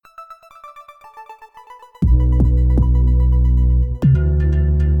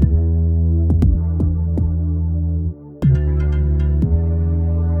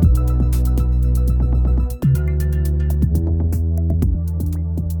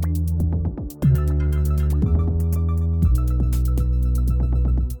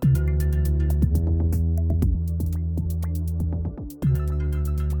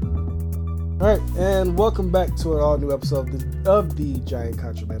and welcome back to an all-new episode of the Giant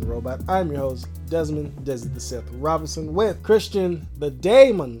Contraband Robot. I'm your host, Desmond Desi the Sith Robinson, with Christian the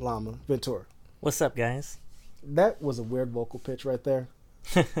Damon Llama Ventura. What's up, guys? That was a weird vocal pitch right there.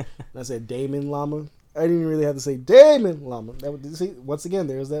 I said Damon Llama. I didn't really have to say Damon Llama. See, once again,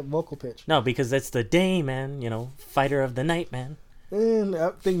 there's that vocal pitch. No, because that's the Damon, fighter of the night, man. And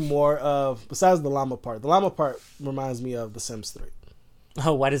I think more of, besides the llama part reminds me of The Sims 3.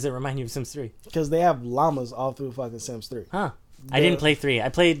 Oh, why does it remind you of Sims 3? Because they have llamas all through fucking Sims 3. Huh. I didn't play 3. I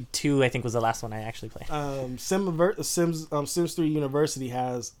played 2, I think was the last one I actually played. Sims 3 University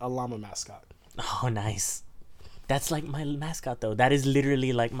has a llama mascot. Oh, nice. That's like my mascot, though. That is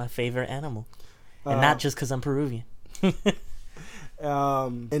literally like my favorite animal. And not just because I'm Peruvian.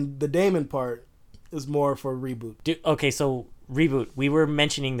 And the Damon part is more for reboot. Dude, okay, so reboot. We were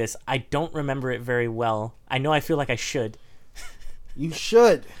mentioning this. I don't remember it very well. I know I feel like I should. You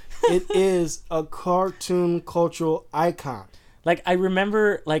should. It is a cartoon cultural icon. I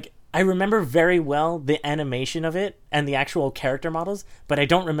remember very well the animation of it and the actual character models, but I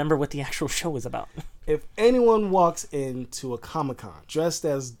don't remember what the actual show was about. If anyone walks into a Comic-Con dressed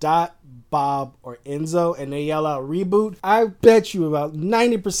as Dot, Bob, or Enzo and they yell out reboot, I bet you about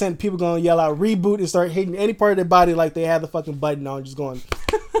 90% people going to yell out reboot and start hating any part of their body like they have the fucking button on, just going...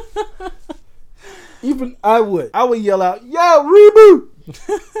 Even I would yell out, "Yo, reboot!"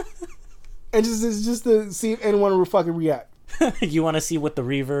 And just to see if anyone will fucking react. You want to see what the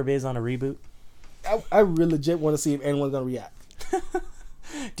reverb is on a reboot? I really legit want to see if anyone's gonna react,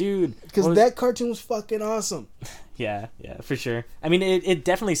 dude. Because that cartoon was fucking awesome. Yeah, for sure. I mean, it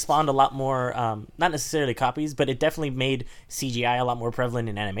definitely spawned a lot more, not necessarily copies, but it definitely made CGI a lot more prevalent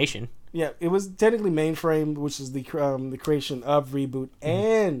in animation. Yeah, it was technically Mainframe, which is the creation of Reboot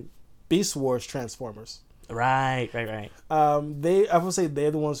and Beast Wars Transformers. Right. I would say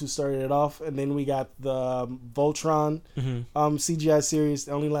they're the ones who started it off, and then we got the Voltron CGI series.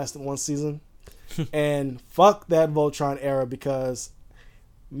 It only lasted one season. And fuck that Voltron era, because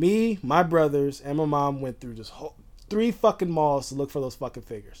me, my brothers, and my mom went through this whole 3 fucking malls to look for those fucking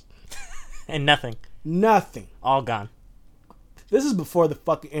figures. And nothing. All gone. This is before the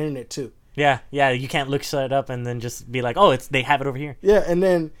fucking internet too. Yeah, you can't look it up and then just be like, oh, they have it over here. Yeah, and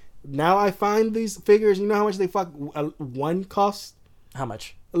then now I find these figures. You know how much they one cost? How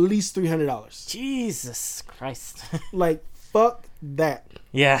much? At least $300. Jesus Christ. Fuck that.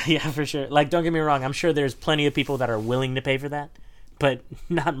 Yeah, for sure. Don't get me wrong. I'm sure there's plenty of people that are willing to pay for that, but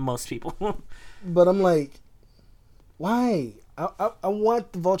not most people. But I'm like, why? I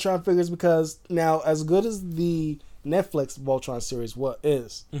want the Voltron figures, because now, as good as the Netflix Voltron series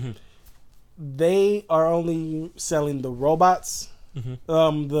is, they are only selling the robots.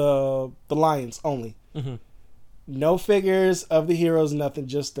 The lions only. No figures of the heroes, nothing,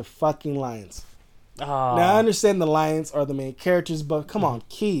 just the fucking lions. Now I understand the lions are the main characters, but come on,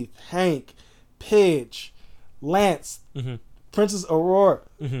 Keith, Hank, Pidge, Lance, Princess Aurora,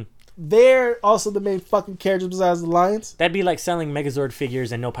 they're also the main fucking characters besides the lions. That'd be like selling Megazord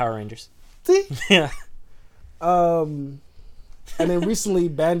figures and no Power Rangers. See? Yeah. And then recently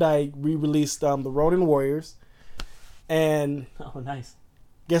Bandai re-released the Ronin Warriors. And nice.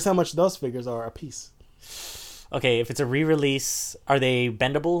 Guess how much those figures are a piece? Okay, if it's a re-release, are they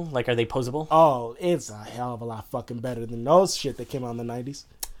bendable? Are they posable? Oh, it's a hell of a lot fucking better than those shit that came out in the 90s.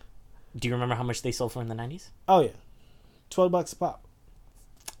 Do you remember how much they sold for in the 90s? Oh, yeah. $12 a pop.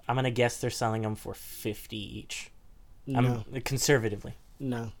 I'm going to guess they're selling them for $50 each. No. Conservatively.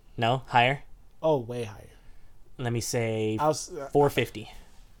 No. No? Higher? Oh, way higher. Let me say $450.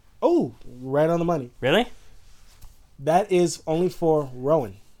 Oh, right on the money. Really? That is only for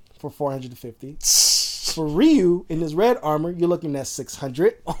Rowan for $450. For Ryu in his red armor, you're looking at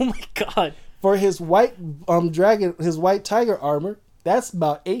 $600. Oh my god! For his white dragon, his white tiger armor, that's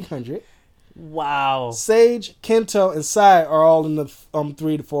about $800. Wow. Sage, Kento, and Sai are all in the $300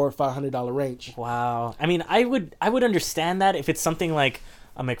 to $500 range. Wow. I mean, I would understand that if it's something like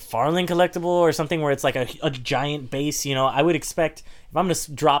a McFarlane collectible or something where it's like a giant base. I would expect, if I'm gonna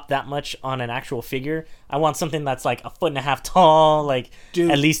drop that much on an actual figure, I want something that's like 1.5 feet tall,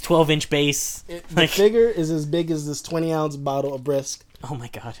 Dude, at least 12-inch base. The figure is as big as this 20-ounce bottle of Brisk. Oh my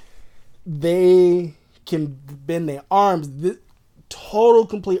god! They can bend their arms. Total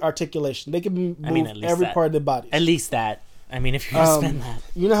complete articulation. They can move every part of their body. At least that. I mean, if you're gonna spend that.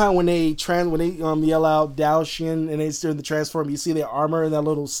 You know how when they yell out Dao Shin and they steer the transform, you see their armor in that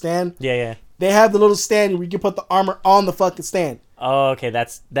little stand? Yeah. They have the little stand where you can put the armor on the fucking stand. Oh, okay.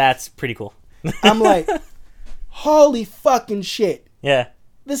 That's pretty cool. I'm like, holy fucking shit. Yeah.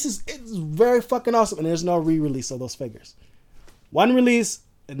 It's very fucking awesome. And there's no re-release of those figures. One release,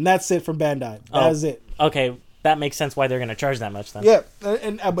 and that's it from Bandai. That is it. Okay, that makes sense why they're going to charge that much then. Yeah,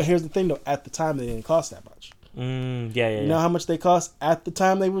 but here's the thing though. At the time, they didn't cost that much. Yeah. You know how much they cost at the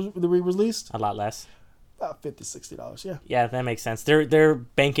time they were released? A lot less. About $50-$60. Yeah. Yeah, that makes sense. They're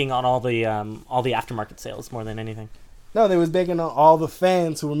banking on all the aftermarket sales more than anything. No, they was banking on all the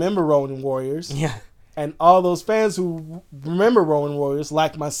fans who remember Ronin Warriors. Yeah. And all those fans who remember Ronin Warriors,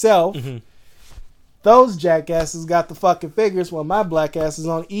 like myself, Mm-hmm. those jackasses got the fucking figures while my black ass is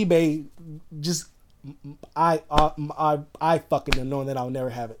on eBay just I fucking know knowing that I'll never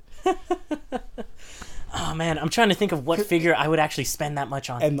have it. Oh man, I'm trying to think of what figure I would actually spend that much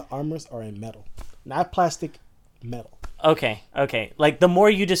on. And the armors are in metal. Not plastic, metal. Okay. Like, the more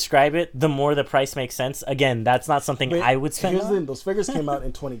you describe it, the more the price makes sense. Again, that's not something I would spend Here's the on. thing, those figures came out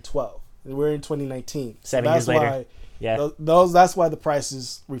in 2012. And we're in 2019. 7 years later. Yeah. That's why the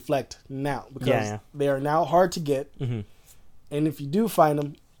prices reflect now. Because Yeah. they are now hard to get. Mm-hmm. And if you do find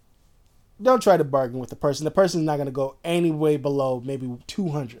them, don't try to bargain with the person. The person's not going to go any way below maybe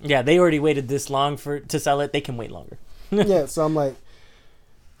 200. Yeah, they already waited this long to sell it. They can wait longer. Yeah, so I'm like,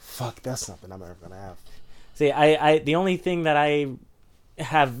 fuck, that's something I'm ever going to have. See, I the only thing that I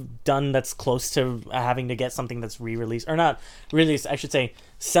have done that's close to having to get something that's re-released, or not released, I should say,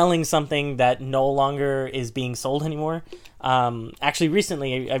 selling something that no longer is being sold anymore. Actually,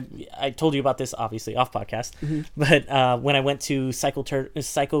 recently, I told you about this, obviously, off podcast, but when I went to Psycho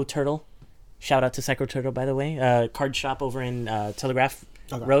Turtle, shout out to Psycho Turtle, by the way, card shop over in Telegraph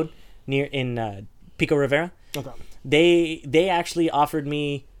Road, in Pico Rivera. Okay. They actually offered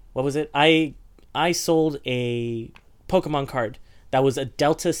me, what was it? I sold a Pokemon card that was a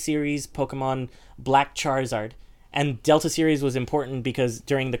Delta Series Pokemon Black Charizard. And Delta Series was important because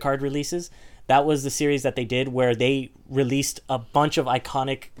during the card releases, that was the series that they did where they released a bunch of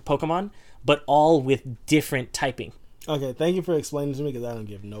iconic Pokemon, but all with different typing. Okay, thank you for explaining to me because I don't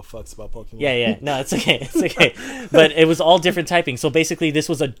give no fucks about Pokemon. Yeah. No, it's okay. It's okay. But it was all different typing. So basically, this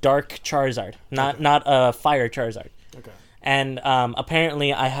was a dark Charizard, not a fire Charizard. Okay. And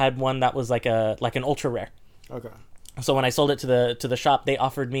apparently, I had one that was like an ultra rare. Okay. So when I sold it to the shop, they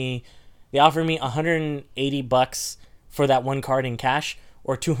offered me $180 for that one card in cash,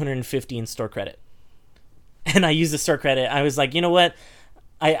 or $250 in store credit. And I used the store credit. I was like, you know what?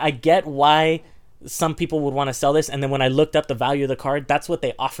 I get why some people would want to sell this. And then when I looked up the value of the card, that's what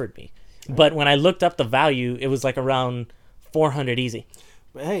they offered me. Right. But when I looked up the value, it was like around $400 easy.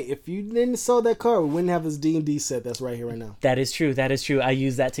 But hey, if you didn't sell that card, we wouldn't have this D&D set that's right here right now. That is true. I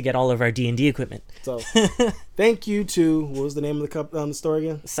use that to get all of our D&D equipment. So, thank you to, what was the name of the store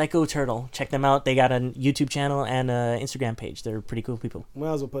again? Psycho Turtle. Check them out. They got a YouTube channel and an Instagram page. They're pretty cool people. We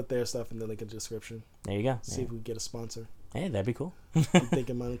might as well put their stuff in the link in the description. There you go. See if we can get a sponsor. Hey, that'd be cool. I'm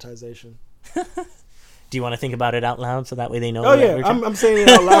thinking monetization. Do you want to think about it out loud so that way they know? Oh yeah, I'm saying it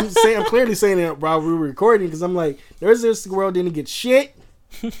out loud. I'm clearly saying it while we were recording because I'm like, there's this world didn't get shit.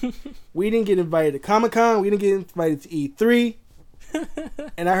 We didn't get invited to Comic-Con. We didn't get invited to E3.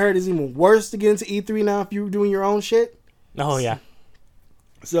 And I heard it's even worse to get into E3 now if you're doing your own shit. Oh yeah.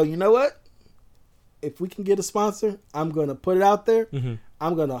 So you know what? If we can get a sponsor, I'm gonna put it out there. Mm-hmm.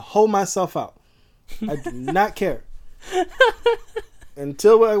 I'm gonna hold myself out. I do not care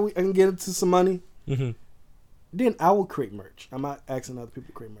until I can get into some money. Mm-hmm. Then I will create merch. I'm not asking other people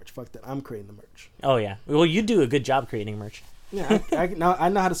to create merch. Fuck that. I'm creating the merch. Oh yeah. Well, you do a good job creating merch. Yeah, I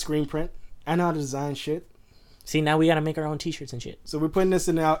know how to screen print. I know how to design shit. See, now we gotta make our own T-shirts and shit. So we're putting this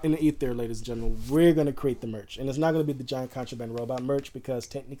in the ether, ladies and gentlemen. We're gonna create the merch, and it's not gonna be the Giant Contraband Robot merch because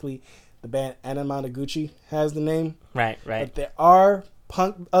technically, the band Anamanaguchi has the name. Right. But there are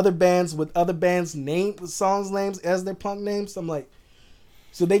other bands with other bands' songs names as their punk names. So I'm like,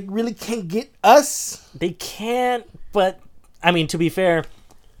 so they really can't get us. They can't. But I mean, to be fair,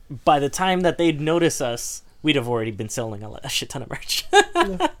 by the time that they'd notice us, we'd have already been selling a shit ton of merch.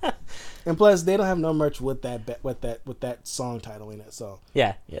 Yeah. And plus, they don't have no merch with that song title in it. So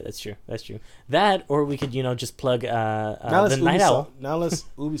yeah, that's true. That, or we could just plug the Night Ubisoft, Owl. Now let's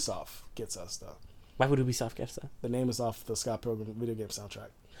Ubisoft gets us though. Why would Ubisoft get that? The name is off the Scott Pilgrim video game soundtrack.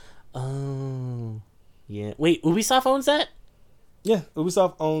 Oh, yeah. Wait, Ubisoft owns that? Yeah,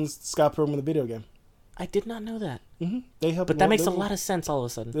 Ubisoft owns Scott Pilgrim the video game. I did not know that. Mm-hmm. They help, but that makes a lot of sense all of a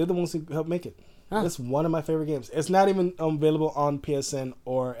sudden. They're the ones who helped make it. Huh. It's one of my favorite games. It's not even available on PSN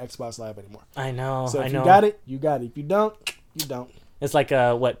or Xbox Live anymore. I know. So if you got it, you got it. If you don't, you don't. It's like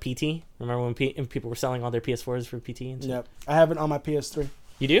PT? Remember when people were selling all their PS4s for PT and stuff? Yep. I have it on my PS3.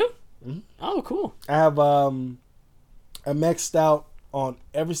 You do? Mm-hmm. Oh, cool. I have I maxed out on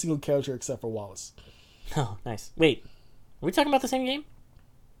every single character except for Wallace. Oh, nice. Wait, are we talking about the same game?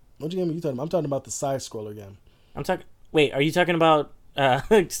 What game are you talking about? I'm talking about the side scroller game. Wait, are you talking about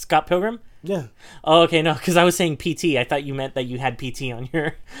Scott Pilgrim? Yeah. Oh, okay, no, because I was saying PT. I thought you meant that you had PT on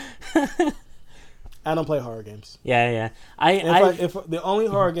your. I don't play horror games. Yeah. If the only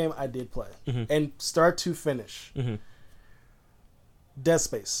horror game I did play and start to finish, Dead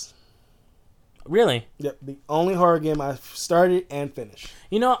Space. Really? Yep, the only horror game I started and finished.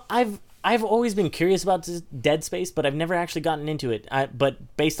 You know, I've always been curious about Dead Space, but I've never actually gotten into it.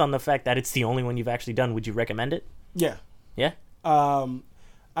 But based on the fact that it's the only one you've actually done, would you recommend it? Yeah. Yeah. I'm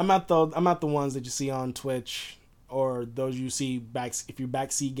not the ones that you see on Twitch or those you see if you're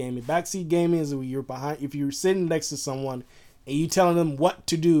backseat gaming. Backseat gaming is where you're behind. If you're sitting next to someone and you telling them what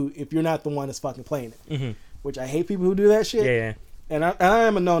to do, if you're not the one that's fucking playing it, which I hate people who do that shit. Yeah. And I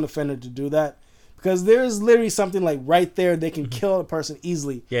am a known offender to do that. Because there's literally something like right there they can kill a person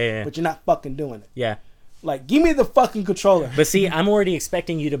easily. Yeah. But you're not fucking doing it. Yeah. Like, give me the fucking controller. But see, I'm already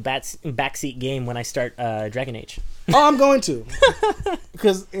expecting you to backseat game when I start Dragon Age. Oh, I'm going to.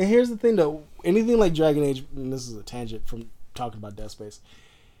 Because here's the thing, though. Anything like Dragon Age, and this is a tangent from talking about Dead Space.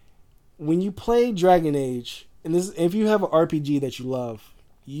 When you play Dragon Age, and if you have an RPG that you love,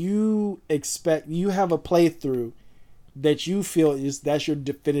 you have a playthrough that you feel that's your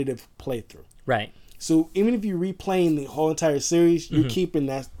definitive playthrough. Right. So even if you're replaying the whole entire series, you're keeping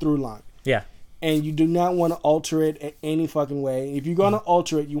that through line. Yeah. And you do not want to alter it in any fucking way. If you're going to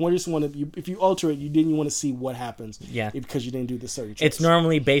alter it, if you alter it, you didn't want to see what happens. Yeah. Because you didn't do the certain choice. It's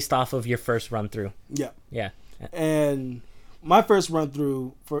normally based off of your first run through. Yeah. Yeah. And my first run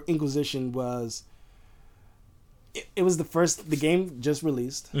through for Inquisition was, it was the game just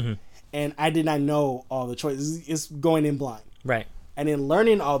released. And I did not know all the choices. It's going in blind. Right. And in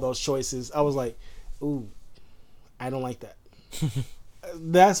learning all those choices, I was like, ooh, I don't like that.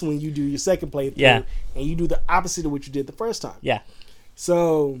 That's when you do your second playthrough, and you do the opposite of what you did the first time. Yeah.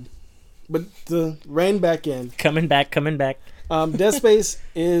 So, but to rein back in, coming back. Dead Space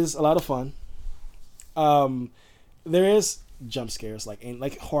is a lot of fun. There is jump scares,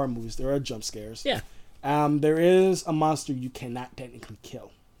 like horror movies. There are jump scares. Yeah. There is a monster you cannot technically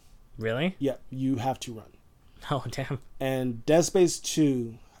kill. Really? Yep, you have to run. Oh damn. And Dead Space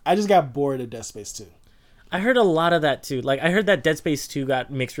 2, I just got bored of Dead Space 2. I heard a lot of that too. Like I heard that Dead Space 2 got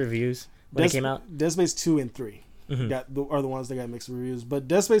mixed reviews when it came out. Dead Space 2 and 3 are the ones that got mixed reviews. But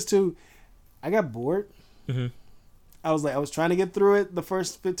Dead Space 2, I got bored. I was trying to get through it, the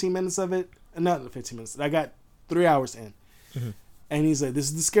first 15 minutes of it. Not the 15 minutes. I got 3 hours in. And he's like, this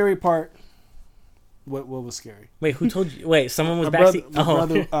is the scary part. What was scary? Wait, who told you? Wait, someone was backseat. My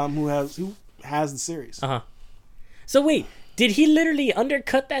brother who has the series. So wait, did he literally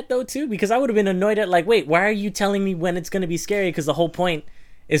undercut that though too? Because I would have been annoyed at wait, why are you telling me when it's going to be scary? Because the whole point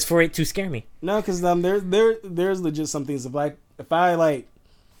is for it to scare me. No, because there's legit some things. If I like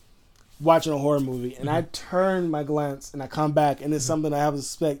watching a horror movie and I turn my glance and I come back and it's something I have to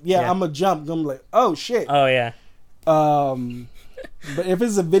suspect, I'm gonna jump. I'm like, oh shit. Oh yeah. But if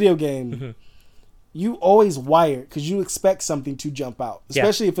it's a video game, you always wired because you expect something to jump out,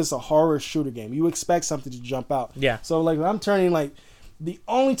 especially if it's a horror shooter game. You expect something to jump out. Yeah. So like when I'm turning, the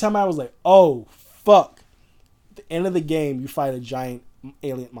only time I was like, oh fuck, at the end of the game you fight a giant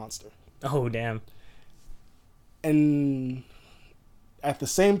alien monster. Oh damn. And at the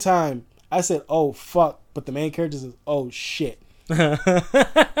same time, I said, oh fuck, but the main character says, oh shit.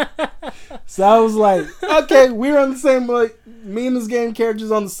 So I was like, okay, we're on the same, me and this game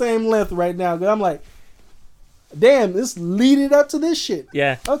characters on the same length right now. But I'm like, damn, this leading up to this shit.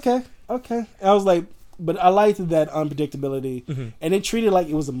 Yeah. Okay. I was like, but I liked that unpredictability, and it treated it like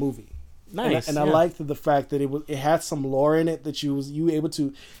it was a movie. Nice. And I liked the fact that it had some lore in it that you were able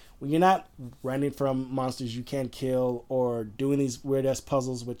to, when you're not running from monsters you can't kill or doing these weird ass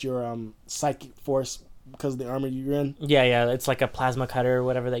puzzles with your psychic force because of the armor you're in. Yeah, it's like a plasma cutter or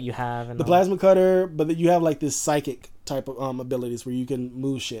whatever that you have. And the plasma cutter, but that you have this psychic type of abilities where you can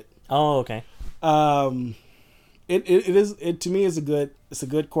move shit. Oh, okay. It to me is a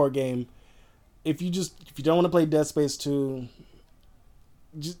good core game. If you don't want to play Dead Space 2,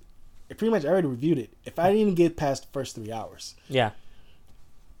 pretty much I already reviewed it. If I didn't get past the first 3 hours,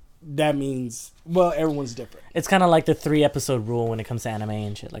 that means everyone's different. It's kind of like the 3-episode rule when it comes to anime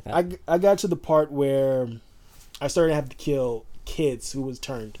and shit like that. I got to the part where I started to have to kill kids who was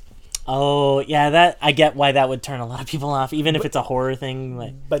turned. Oh yeah, that I get why that would turn a lot of people off, even if it's a horror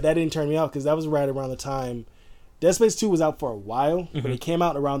thing. But that didn't turn me off because that was right around the time Dead Space 2 was out for a while, but it came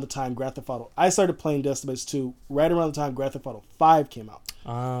out around the time Grand Theft Auto. I started playing Dead Space 2 right around the time Grand Theft Auto 5 came out.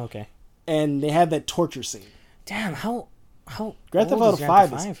 Oh, okay. And they had that torture scene. Damn, how Grand Theft Auto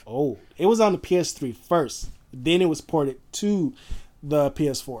 5 is old. It was on the PS3 first. Then it was ported to the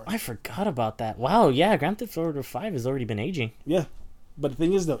PS4. I forgot about that. Wow, yeah, Grand Theft Auto 5 has already been aging. Yeah. But the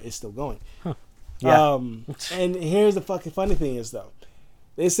thing is, though, it's still going. Yeah. And here's the fucking funny thing is, though.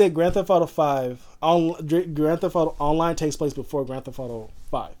 They said Grand Theft Auto 5, Grand Theft Auto Online takes place before Grand Theft Auto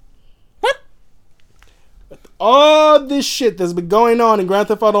 5. What? All this shit that's been going on in Grand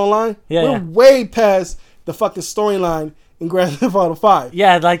Theft Auto Online, we're way past the fucking storyline in Grand Theft Auto 5.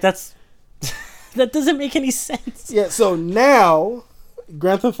 Yeah, like that's that doesn't make any sense. Yeah, so now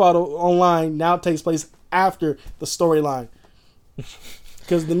Grand Theft Auto Online now takes place after the storyline.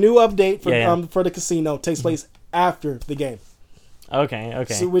 Because the new update for the casino takes place after the game. Okay.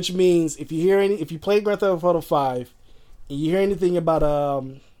 So, which means if you play Grand Theft Auto 5 and you hear anything about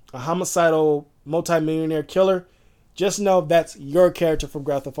a homicidal multi-millionaire killer, just know that's your character from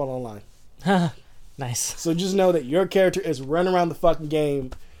Grand Theft Auto Online. Nice. So just know that your character is running around the fucking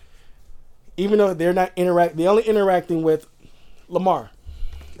game, even though they're not they're only interacting with Lamar,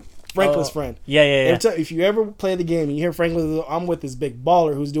 Franklin's friend. Yeah. If you ever play the game and you hear Franklin, I'm with this big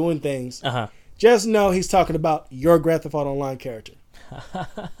baller who's doing things. Just know he's talking about your Grand Theft Auto Online character.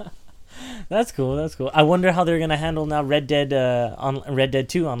 That's cool. I wonder how they're gonna handle now Red Dead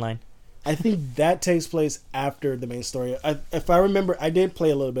 2 Online. I think that takes place after the main story. If I remember, I did play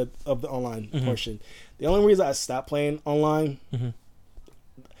a little bit of the online portion. The only reason I stopped playing online,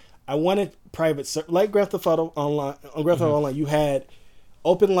 I wanted private, like Grand Theft Auto Online. On Grand Theft Auto Online, you had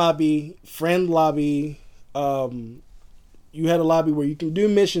open lobby, friend lobby. You had a lobby where you can do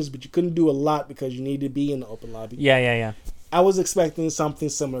missions, but you couldn't do a lot because you needed to be in the open lobby. Yeah. I was expecting something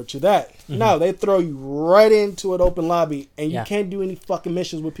similar to that. No, they throw you right into an open lobby, and you can't do any fucking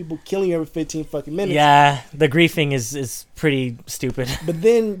missions with people killing you every 15 fucking minutes. Yeah, the griefing is pretty stupid. But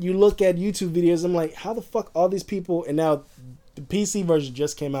then you look at YouTube videos, I'm like, how the fuck all these people, and now the PC version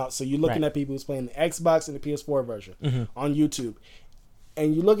just came out, so you're looking at people who's playing the Xbox and the PS4 version on YouTube.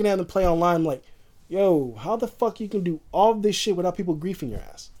 And you're looking at them play online, I'm like, yo, how the fuck you can do all this shit without people griefing your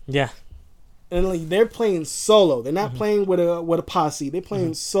ass? Yeah. And like they're playing solo. They're not playing with a posse. They're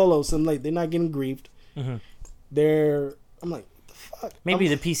playing solo. So I'm like, they're not getting griefed. I'm like, what the fuck? Maybe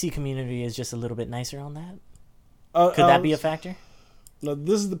the PC community is just a little bit nicer on that. Could that be a factor? No,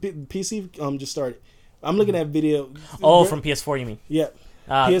 this is the PC just started. I'm looking at video. Oh, from PS4 you mean? Yeah.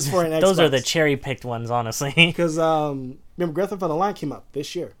 PS4 and Xbox. Those are the cherry picked ones, honestly. Because remember, Grand Theft Auto Online came out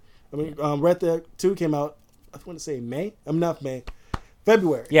this year. I mean, Red Dead 2 came out. I want to say May. I'm not May.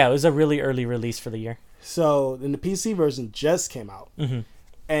 February. Yeah, it was a really early release for the year. So then the PC version just came out,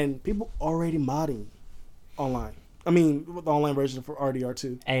 and people already modding online. I mean, the online version for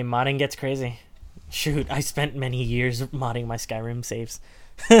RDR2. Hey, modding gets crazy. Shoot, I spent many years modding my Skyrim saves.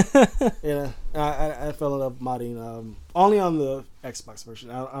 Yeah, I fell in love modding only on the Xbox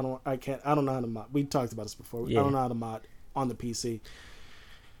version. I don't know how to mod. We talked about this before. Yeah. I don't know how to mod on the PC.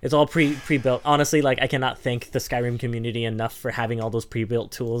 It's all pre-built. Honestly, like I cannot thank the Skyrim community enough for having all those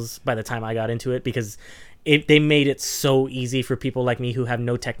pre-built tools by the time I got into it, because they made it so easy for people like me who have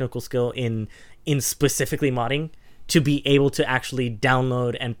no technical skill in specifically modding to be able to actually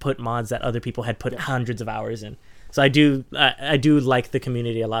download and put mods that other people had put hundreds of hours in. So I do like the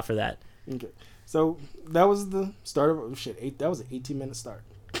community a lot for that. Okay. So that was the start of that was an 18-minute start.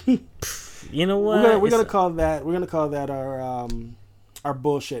 You know what? We're gonna call that our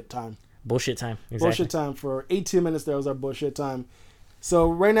bullshit time. Bullshit time. Exactly. Bullshit time for 18 minutes. That was our bullshit time. So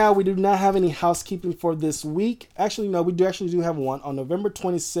right now we do not have any housekeeping for this week. Actually, no, we do have one on November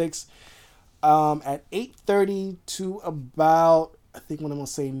 26th at 8:30 to about, I think what I'm gonna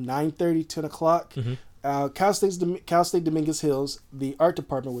say 9:30, 10 o'clock. Cal State Dominguez Hills, the art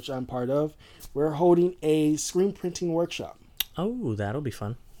department, which I'm part of, we're holding a screen printing workshop. Oh, that'll be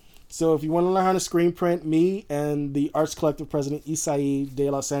fun. So if you want to learn how to screen print, me and the Arts Collective president, Isai de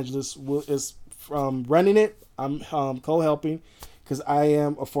Los Angeles, is running it. I'm co-helping because I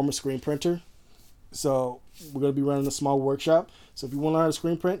am a former screen printer. So we're going to be running a small workshop. So if you want to learn how to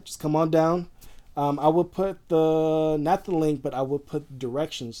screen print, just come on down. I will put not the link, but I will put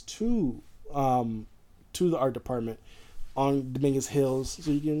directions to the art department on Dominguez Hills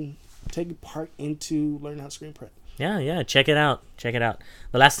so you can take part into learning how to screen print. Yeah, check it out. The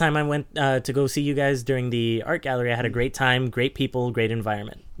last time I went to go see you guys during the art gallery, I had a great time, great people, great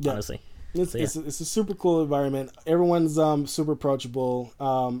environment, honestly. It's a super cool environment. Everyone's super approachable.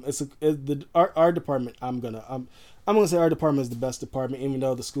 The art department, I'm gonna say our department is the best department, even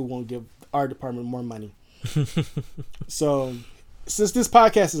though the school won't give our department more money. So, since this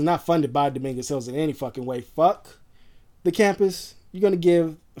podcast is not funded by Dominguez Hills in any fucking way, fuck the campus. You're gonna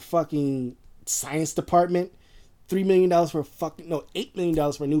give the fucking science department $3 million for $8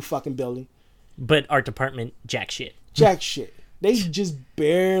 million for a new fucking building. But art department, jack shit. They just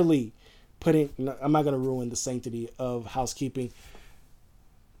barely put in. I'm not gonna ruin the sanctity of housekeeping.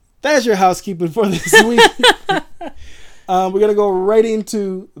 That's your housekeeping for this week. We're going to go right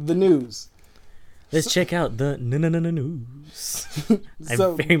into the news. Let's check out the news. I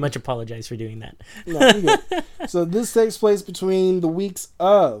very much apologize for doing that. No, you're good. So this takes place between the weeks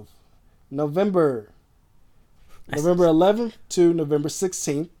of November 11th to November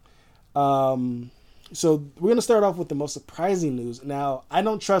 16th. So we're going to start off with the most surprising news. Now, I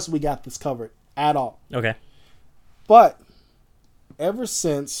don't trust we got this covered at all. Okay. But ever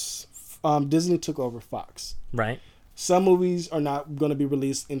since Disney took over Fox, right, some movies are not going to be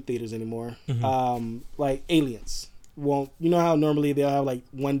released in theaters anymore. Mm-hmm. Like Aliens won't. You know how normally they'll have like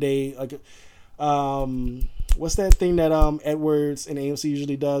one day, like what's that thing that Edwards and AMC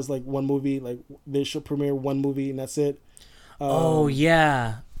usually does? Like one movie, like they should premiere one movie and that's it. Oh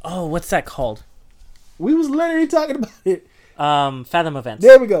yeah. Oh, what's that called? We was literally talking about it. Fathom Events.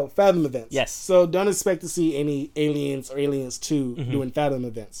 There we go. Fathom Events. Yes. So don't expect to see any Aliens or Aliens 2 mm-hmm. doing Fathom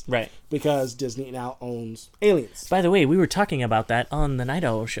Events. Right. Because Disney now owns Aliens. By the way, we were talking about that on the Night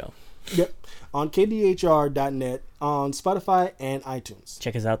Owl Show. Yep. On kdhr.net, on Spotify and iTunes.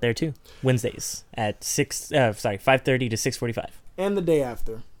 Check us out there too. Wednesdays at 5:30 to 6:45. And the day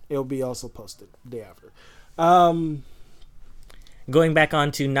after. It'll be also posted the day after. Going back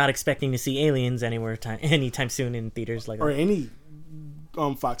on to not expecting to see Aliens anytime soon in theaters like or that. Any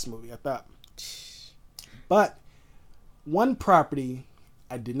Fox movie at that. But one property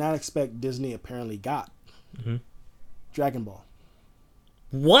I did not expect Disney apparently got. Mm-hmm. Dragon Ball.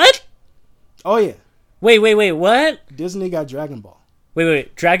 What? Oh yeah. Wait, what? Disney got Dragon Ball.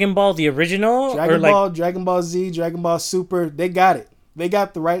 Wait. Dragon Ball the original? Dragon Ball Z, Dragon Ball Super, they got it. They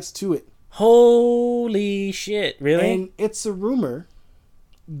got the rights to it. Holy shit, really? And it's a rumor.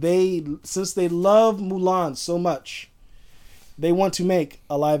 Since they love Mulan so much, they want to make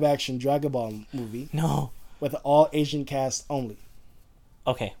a live action Dragon Ball movie. No. With an all Asian cast only.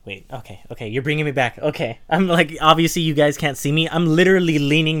 Okay, wait. Okay. You're bringing me back. Okay. I'm like, obviously you guys can't see me. I'm literally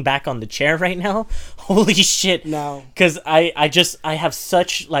leaning back on the chair right now. Holy shit. Now. Because I have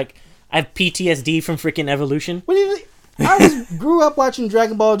such, like, I have PTSD from freaking Evolution. What do you think? I grew up watching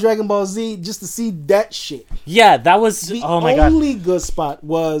Dragon Ball Z just to see that shit. Yeah, that was oh my god. The only good spot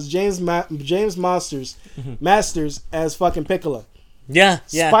was James Masters as fucking Piccolo. Yeah.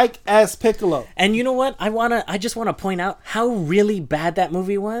 Spike as Piccolo. And you know what? I just want to point out how really bad that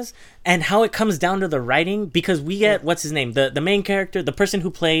movie was and how it comes down to the writing because we get what's his name? The main character, the person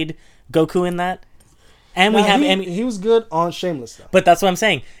who played Goku in that. And we have he was good on Shameless though. But that's what I'm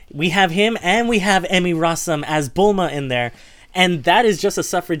saying. We have him and we have Emmy Rossum as Bulma in there. And that is just a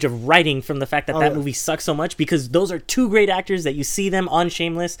suffrage of writing from the fact that movie sucks so much because those are two great actors that you see them on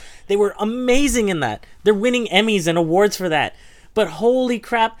Shameless. They were amazing in that. They're winning Emmys and awards for that. But holy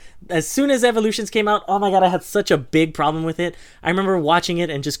crap, as soon as Evolutions came out, oh my god, I had such a big problem with it. I remember watching it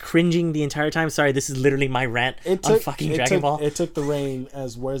and just cringing the entire time. Sorry, this is literally my rant on fucking Dragon Ball. It took the reign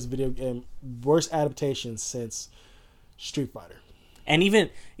as worst adaptation since Street Fighter. And even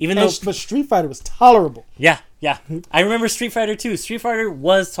though... But Street Fighter was tolerable. Yeah. I remember Street Fighter 2. Street Fighter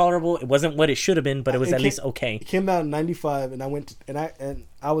was tolerable. It wasn't what it should have been, but it was at least okay. It came out in 95, and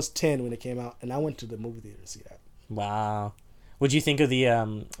I was 10 when it came out, and I went to the movie theater to see that. Wow. What'd you think of the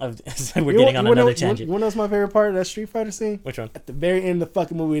we're getting on another tangent. You want to know what's my favorite part of that Street Fighter scene? Which one? At the very end of the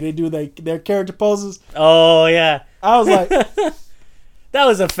fucking movie, they do their character poses. Oh yeah. I was like, that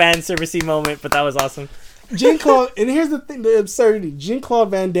was a fan servicey moment, but that was awesome. Jean-Claude, and here's the thing, the absurdity: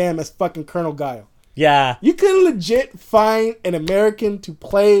 Jean-Claude Van Damme as fucking Colonel Guile. Yeah. You couldn't legit find an American to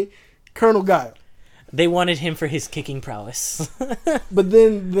play Colonel Guile. They wanted him for his kicking prowess. But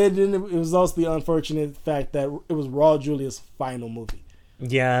then it was also the unfortunate fact that it was Raul Julia's final movie.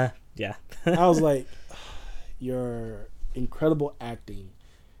 Yeah. I was like, your incredible acting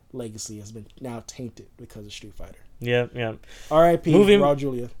legacy has been now tainted because of Street Fighter. Yep. R.I.P. Raul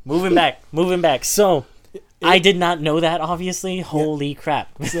Julia. Moving back. So, I did not know that, obviously. Holy crap.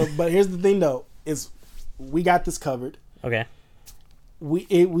 So, but here's the thing, though, is we got this covered. Okay.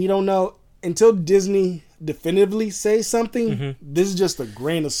 We don't know until Disney definitively say something. Mm-hmm. This is just a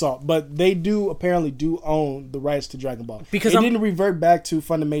grain of salt, but they apparently own the rights to Dragon Ball because it didn't revert back to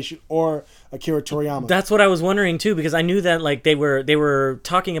Funimation or Akira Toriyama. That's what I was wondering too, because I knew that like they were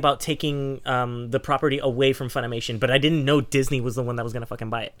talking about taking the property away from Funimation, but I didn't know Disney was the one that was gonna fucking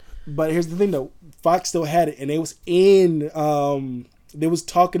buy it. But here's the thing, though, Fox still had it, and it was they was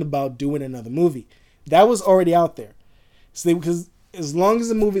talking about doing another movie that was already out there. So because as long as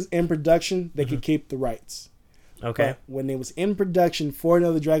the movie's in production, they could keep the rights. Okay. But when it was in production for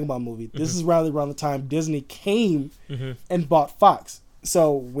another Dragon Ball movie, this is around the time Disney came and bought Fox.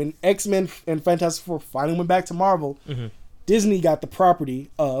 So when X-Men and Fantastic Four finally went back to Marvel, Disney got the property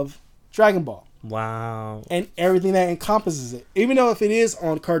of Dragon Ball. Wow. And everything that encompasses it. Even though if it is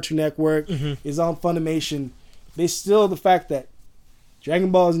on Cartoon Network, is on Funimation, there's still the fact that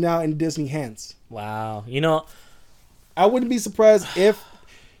Dragon Ball is now in Disney hands. Wow. You know, I wouldn't be surprised if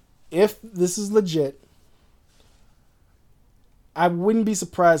this is legit. I wouldn't be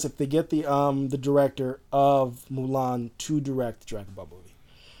surprised if they get the director of Mulan to direct the Dragon Ball movie.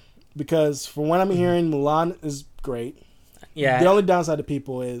 Because from what I'm hearing, Mulan is great. yeah. The only downside to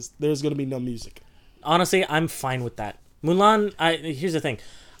people is there's going to be no music. Honestly, I'm fine with that. Mulan, here's the thing.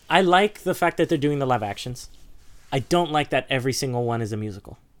 I like the fact that they're doing the live actions. I don't like that every single one is a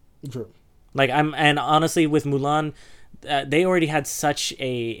musical. True. And honestly, with Mulan, they already had such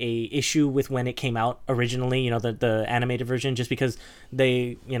a issue with when it came out originally, the animated version, just because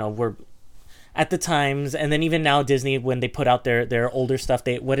they, were at the times, and then even now Disney, when they put out their older stuff,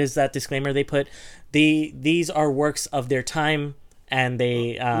 what is that disclaimer they put? These are works of their time, and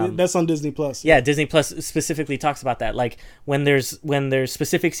they that's on Disney Plus. Yeah, Disney Plus specifically talks about that. Like when there's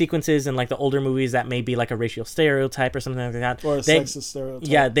specific sequences in like the older movies that may be like a racial stereotype or something like that, Or a sexist stereotype.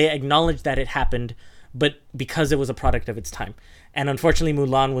 Yeah, they acknowledge that it happened, but because it was a product of its time. And unfortunately,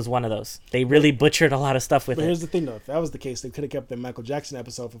 Mulan was one of those. They really butchered a lot of stuff with it. But here's the thing, though. If that was the case, they could have kept the Michael Jackson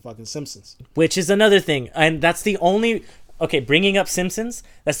episode for fucking Simpsons. Which is another thing. And that's the only... Okay, bringing up Simpsons,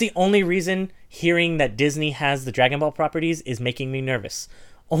 that's the only reason hearing that Disney has the Dragon Ball properties is making me nervous.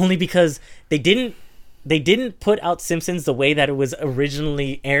 Only because they didn't put out Simpsons the way that it was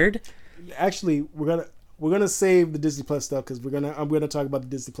originally aired. Actually, we're gonna save the Disney Plus stuff because I'm gonna talk about the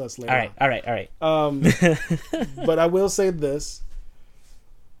Disney Plus later. All right. But I will say this: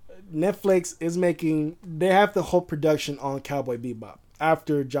 Netflix is they have the whole production on Cowboy Bebop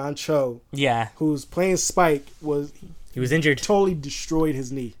after John Cho, who's playing Spike, he was injured, totally destroyed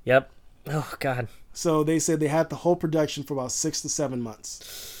his knee. Yep. Oh God. So they said they had the whole production for about 6 to 7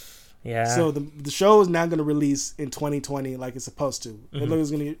 months. Yeah. So the show is not going to release in 2020 like it's supposed to. It looks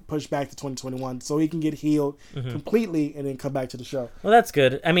going to get pushed back to 2021 so he can get healed completely and then come back to the show. Well, that's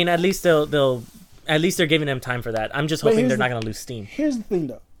good. I mean, at least they're giving him time for that. I'm just hoping they're not going to lose steam. Here's the thing,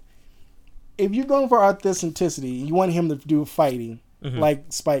 though. If you're going for authenticity, you want him to do fighting like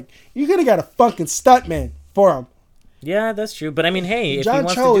Spike, you could have got a fucking stuntman for him. Yeah, that's true. But I mean, hey, if John he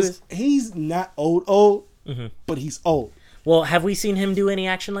wants Cho to do he's not old, but he's old. Well, have we seen him do any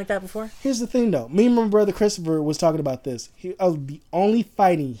action like that before? Here's the thing, though. Me and my brother Christopher was talking about this. The only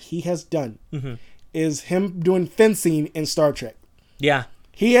fighting he has done is him doing fencing in Star Trek. Yeah.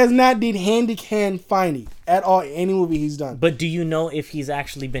 He has not did hand-to-hand fighting at all in any movie he's done. But do you know if he's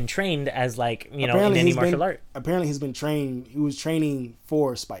actually been trained as in any martial art? Apparently he's been trained. He was training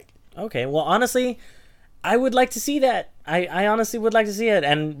for Spike. Okay. Well, honestly, I would like to see that. I honestly would like to see it,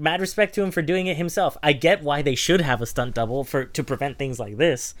 and mad respect to him for doing it himself. I get why they should have a stunt double to prevent things like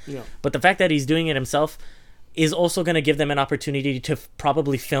this. Yeah. But the fact that he's doing it himself is also going to give them an opportunity to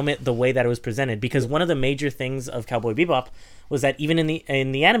probably film it the way that it was presented. Because one of the major things of Cowboy Bebop was that even in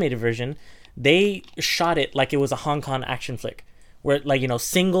the animated version, they shot it like it was a Hong Kong action flick, where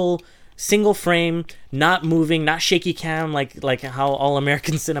single frame, not moving, not shaky cam like how all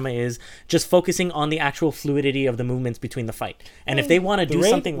American cinema is, just focusing on the actual fluidity of the movements between the fight. And if they want to do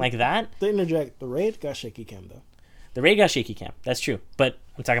something like that... To interject, the Raid got shaky cam, though. The Raid got shaky cam, that's true. But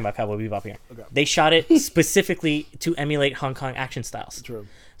I'm talking about Cowboy Bebop here. Okay. They shot it specifically to emulate Hong Kong action styles. True.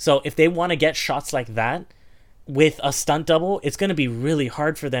 So if they want to get shots like that with a stunt double, it's going to be really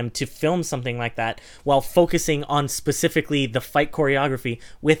hard for them to film something like that while focusing on specifically the fight choreography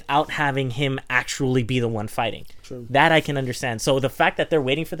without having him actually be the one fighting. True. That I can understand. So the fact that they're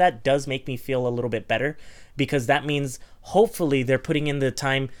waiting for that does make me feel a little bit better, because that means hopefully they're putting in the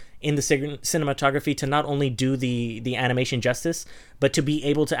time in the cinematography to not only do the animation justice, but to be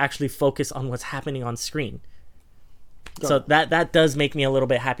able to actually focus on what's happening on screen. So that does make me a little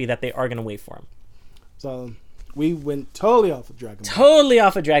bit happy that they are going to wait for him. So we went totally off of Dragon Ball. Totally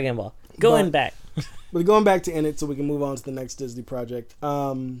off of Dragon Ball. Going back. But going back to it so we can move on to the next Disney project.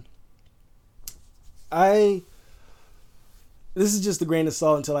 This is just a grain of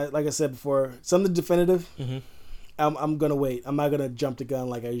salt until like I said before, something definitive. I'm gonna wait. I'm not gonna jump the gun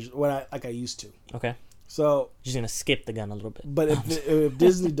like I used to. Okay. So just gonna skip the gun a little bit. But if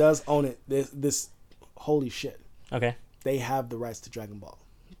Disney does own it, this holy shit. Okay. They have the rights to Dragon Ball.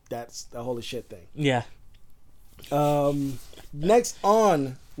 That's the holy shit thing. Yeah. Next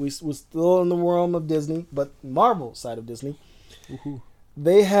on, we're still in the realm of Disney, but Marvel side of Disney. Woohoo.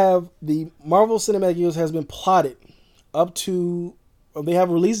 They have the Marvel Cinematic Universe has been plotted up to. They have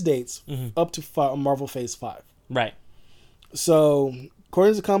release dates up to Marvel Phase 5. Right. So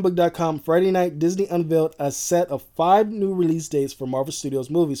According to comicbook.com, Friday night, Disney unveiled a set of 5 new release dates for Marvel Studios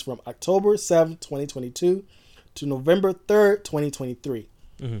movies from October 7th, 2022 to November 3rd, 2023.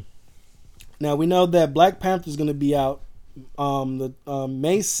 Mm-hmm. Now, we know that Black Panther is going to be out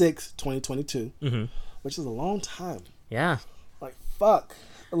May 6th, 2022, mm-hmm. which is a long time. Yeah. Like, fuck.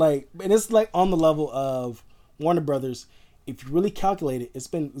 Like, and it's like on the level of Warner Brothers. If you really calculate it, it's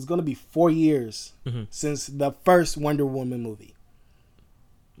going to be 4 years mm-hmm. since the first Wonder Woman movie.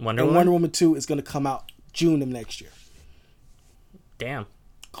 Wonder Woman 2 is going to come out June of next year. Damn.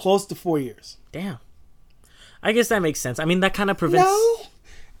 Close to 4 years. Damn. I guess that makes sense. I mean, that kind of prevents... No.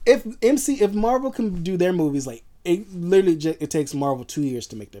 If Marvel can do their movies, like, it takes Marvel 2 years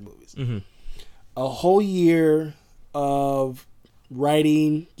to make their movies. Mm-hmm. A whole year of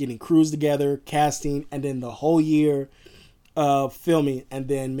writing, getting crews together, casting, and then the whole year of filming, and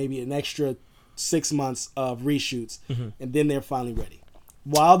then maybe an extra 6 months of reshoots, mm-hmm. and then they're finally ready.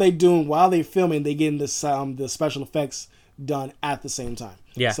 While they're filming, they getting the special effects done at the same time.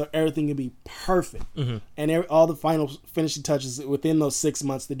 Yeah. So everything can be perfect, mm-hmm. and all the final finishing touches within those 6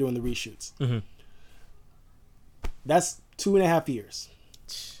 months. They're doing the reshoots. Mm-hmm. That's 2.5 years.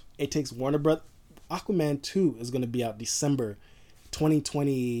 It takes Warner Bros. Aquaman 2 is going to be out December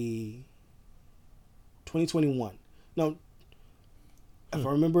 2021. No, if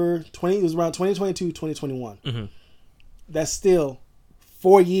I remember, it was around 2022, 2021. Mm-hmm. That's still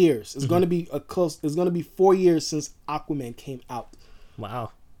 4 years. It's mm-hmm. going to be It's going to be 4 years since Aquaman came out.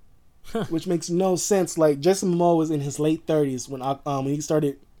 Wow. Which makes no sense. Like, Jason Momoa was in his late 30s when he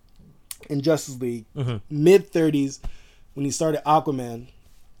started in Justice League. Mm-hmm. Mid 30s when he started Aquaman.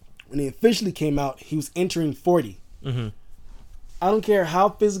 When he officially came out, he was entering 40. Mm-hmm. I don't care how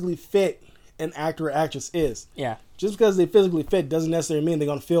physically fit an actor or actress is. Yeah. Just because they physically fit doesn't necessarily mean they're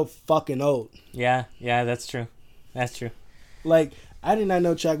going to feel fucking old. Yeah, that's true. That's true. Like, I did not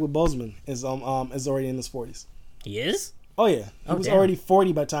know Chadwick Boseman is already in his 40s. He is? Oh, yeah. He was already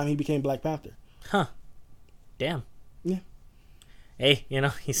 40 by the time he became Black Panther. Huh. Damn. Yeah. Hey,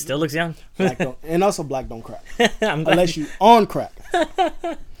 he still looks young. And also, black don't crack. I'm glad. Unless you on crack.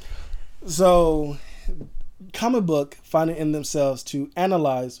 So, comic book find it in themselves to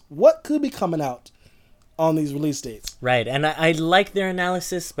analyze what could be coming out on these release dates. Right, and I like their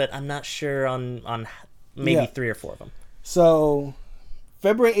analysis, but I'm not sure on maybe 3 or 4 of them. So,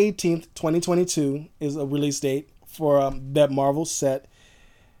 February 18th, 2022 is a release date for that Marvel set.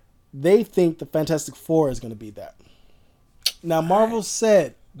 They think the Fantastic Four is going to be that. Now, Marvel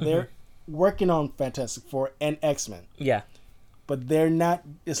said they're working on Fantastic Four and X-Men. Yeah. But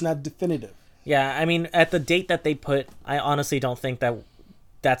it's not definitive. Yeah, I mean, at the date that they put, I honestly don't think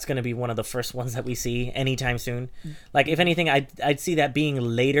that's going to be one of the first ones that we see anytime soon. Like, if anything, I'd see that being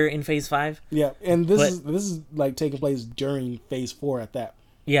later in Phase 5. Yeah, and this is like taking place during Phase 4 at that.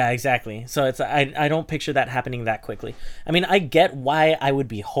 Yeah, exactly. So I don't picture that happening that quickly. I mean, I get why I would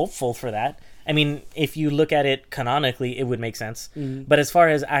be hopeful for that. I mean, if you look at it canonically, it would make sense. Mm-hmm. But as far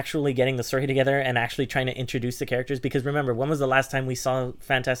as actually getting the story together and actually trying to introduce the characters, because remember, when was the last time we saw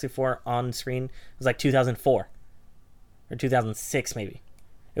Fantastic Four on screen? It was like 2004 or 2006, maybe.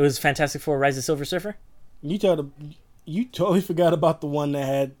 It was Fantastic Four: Rise of Silver Surfer. You totally forgot about the one that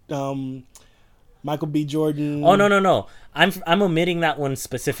had Michael B. Jordan. Oh no! I'm omitting that one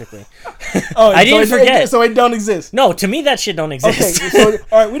specifically. Oh, I didn't forget. So it don't exist. No, to me that shit don't exist. Okay, so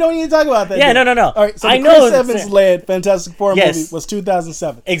all right, we don't need to talk about that. Yeah, no. All right, so the Chris Evans led Fantastic Four movie was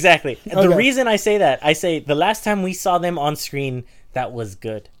 2007. Exactly. Okay. The reason I say that, I say the last time we saw them on screen, that was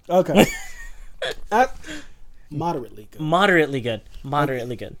good. Okay. Moderately good.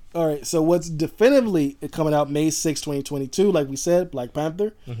 Moderately good. All right, so what's definitively coming out May 6, 2022, like we said, Black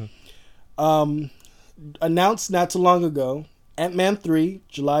Panther. Mm-hmm. Announced not too long ago, Ant-Man 3,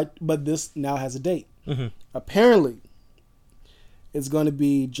 July, but this now has a date. Mm-hmm. Apparently, it's going to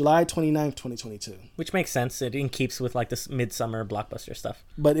be July 29th, 2022. Which makes sense. It keeps with like this midsummer blockbuster stuff.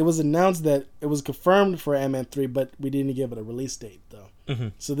 But it was announced that it was confirmed for Ant-Man 3, but we didn't give it a release date, though. Mm-hmm.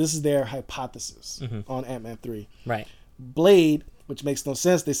 So this is their hypothesis on Ant-Man 3. Right. Blade, which makes no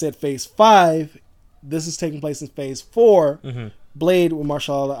sense. They said Phase 5. This is taking place in Phase 4. Mm-hmm. Blade with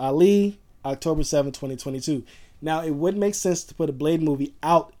Mahershala Ali, October 7, 2022. Now, it would make sense to put a Blade movie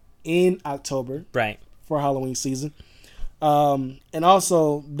out in October. Right. For Halloween season. And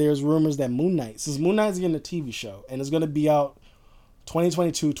also, there's rumors that Moon Knight, since Moon Knight is getting a TV show, and it's going to be out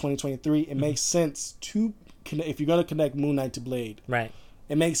 2022, 2023, it makes sense to, if you're going to connect Moon Knight to Blade. Right.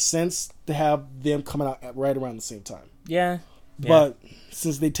 It makes sense to have them coming out right around the same time. Yeah. But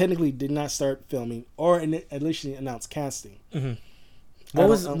since they technically did not start filming or initially announced casting, What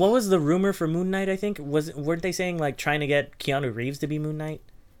was the rumor for Moon Knight? I think weren't they saying like trying to get Keanu Reeves to be Moon Knight?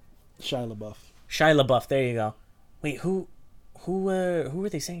 Shia LaBeouf. Shia LaBeouf. There you go. Wait, who were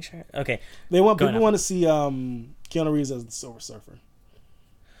they saying? Okay, people want to see Keanu Reeves as the Silver Surfer.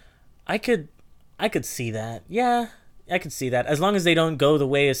 I could see that. Yeah, I could see that as long as they don't go the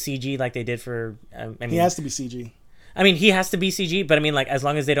way of CG like they did for. I mean, he has to be CG. I mean, he has to be CG, but I mean, like as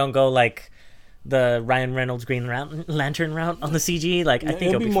long as they don't go like the Ryan Reynolds Green Lantern route on the CG, like I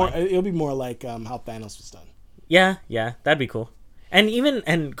think it'll be more. fine. It'll be more like how Thanos was done. Yeah, that'd be cool.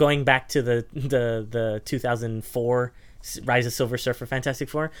 And going back to the 2004 Rise of Silver Surfer Fantastic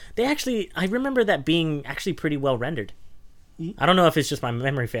Four, I remember that being actually pretty well rendered. I don't know if it's just my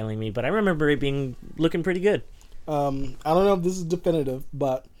memory failing me, but I remember it looking pretty good. I don't know if this is definitive,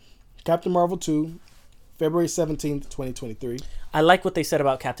 but Captain Marvel 2, February 17th, 2023. I like what they said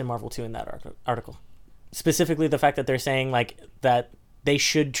about Captain Marvel 2 in that article. Specifically the fact that they're saying like that they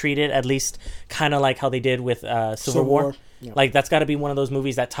should treat it at least kind of like how they did with Civil War. Yeah. Like that's got to be one of those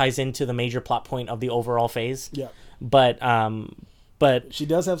movies that ties into the major plot point of the overall phase. Yeah. But she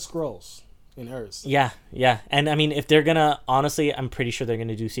does have scrolls in hers. Yeah. And I mean, if they're gonna, honestly, I'm pretty sure they're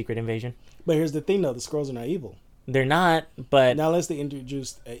gonna do Secret Invasion. But here's the thing, though: the scrolls are not evil. They're not, but not unless they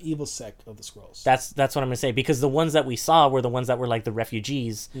introduced an evil sect of the scrolls. That's what I'm gonna say, because the ones that we saw were the ones that were like the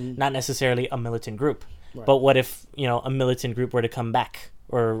refugees, not necessarily a militant group. Right. But what if a militant group were to come back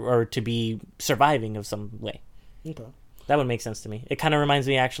or to be surviving of some way? Okay. That would make sense to me. It kind of reminds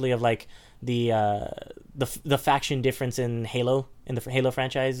me actually of like the faction difference in Halo, in the Halo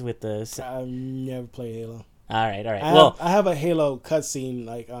franchise with the. I've never played Halo. All right. I have a Halo cutscene,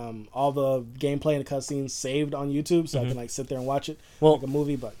 like all the gameplay and the cutscenes saved on YouTube, so I can like sit there and watch it like a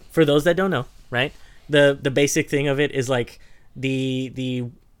movie. But for those that don't know, right, the basic thing of it is like the the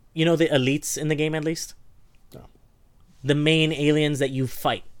elites in the game, at least. No. The main aliens that you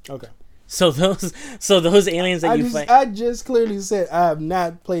fight. Okay. So those aliens that fight. I just clearly said I have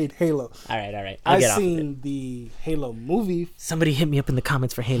not played Halo. All right. I've seen the Halo movie. Somebody hit me up in the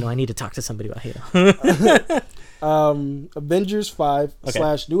comments for Halo. I need to talk to somebody about Halo. Avengers 5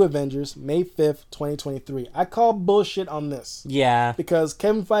 / New Avengers, May 5th, 2023. I call bullshit on this. Yeah. Because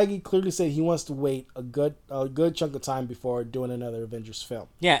Kevin Feige clearly said he wants to wait a good chunk of time before doing another Avengers film.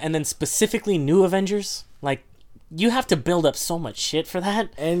 Yeah, and then specifically New Avengers, like you have to build up so much shit for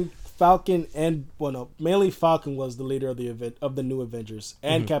that. And Falcon mainly Falcon was the leader of the New Avengers,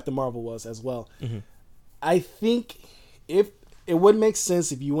 and Captain Marvel was as well. Mm-hmm. I think if it would make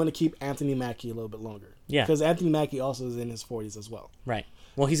sense if you want to keep Anthony Mackie a little bit longer. Yeah. Because Anthony Mackie also is in his 40s as well. Right.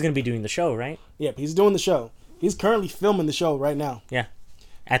 Well, he's going to be doing the show, right? Yep, he's doing the show. He's currently filming the show right now. Yeah.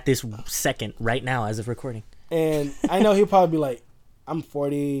 At this second, right now, as of recording. And I know he'll probably be like, I'm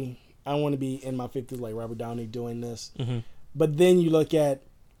 40. I want to be in my 50s like Robert Downey doing this. Mm-hmm. But then you look at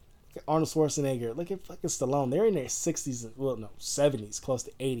Arnold Schwarzenegger, look at fucking Stallone. They're in their 60s, 70s, close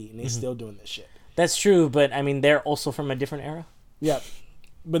to 80, and they're still doing this shit. That's true, but I mean, they're also from a different era. Yeah.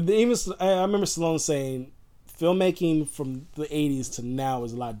 But I remember Stallone saying filmmaking from the 80s to now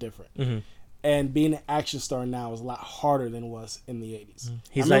is a lot different. Mm-hmm. And being an action star now is a lot harder than it was in the 80s.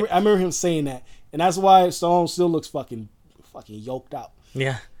 Mm-hmm. I remember him saying that. And that's why Stallone still looks fucking yoked out.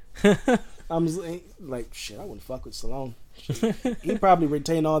 Yeah. I'm like, shit, I wouldn't fuck with Stallone. He probably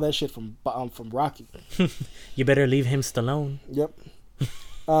retained all that shit from Rocky. You better leave him Stallone. Yep.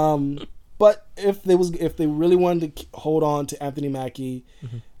 But if they really wanted to hold on to Anthony Mackie,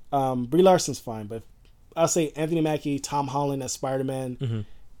 Brie Larson's fine. But I'll say Anthony Mackie, Tom Holland as Spider-Man,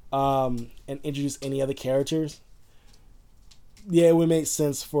 and introduce any other characters. Yeah, it would make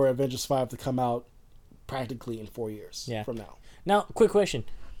sense for Avengers 5 to come out practically in 4 years from now. Now, quick question.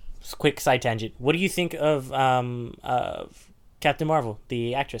 Quick side tangent. What do you think of Captain Marvel,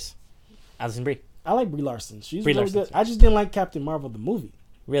 the actress, Alison Brie? I like Brie Larson. She's really good. I just didn't like Captain Marvel, the movie.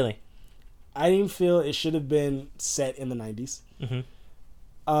 Really? I didn't feel it should have been set in the 90s.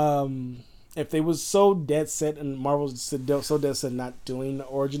 Mm-hmm. If they was so dead set and Marvel was so dead set not doing the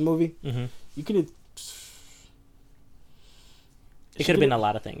origin movie, you could have... It could have been a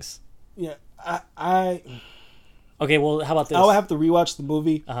lot of things. Yeah, Okay, well, how about this? I would have to rewatch the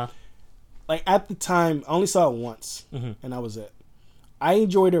movie. Like, at the time, I only saw it once, and that was it. I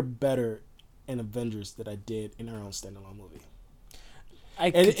enjoyed her better in Avengers than I did in her own standalone movie.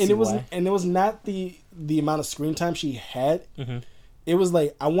 It was not the amount of screen time she had. It was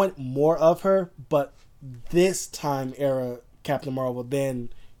like, I want more of her, but this time era Captain Marvel than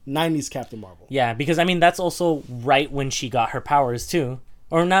 90s Captain Marvel. Yeah, because I mean that's also right when she got her powers too.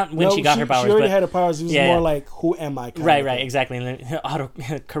 Or not when No, she got her powers, She already but had her powers. It was Yeah, more yeah. like, who am I? kind right, of right, thing. exactly. And then auto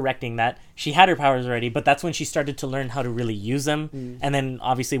correcting that, she had her powers already, but that's when she started to learn how to really use them. And then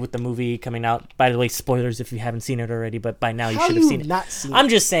obviously with the movie coming out, by the way, spoilers if you haven't seen it already, but by now you How should have you seen it. not seen I'm it?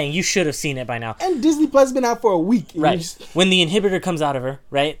 just saying you should have seen it by now. And Disney Plus has been out for a week. and you Right. just- When the inhibitor comes out of her,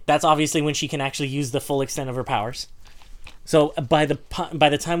 right? That's obviously when she can actually use the full extent of her powers. So by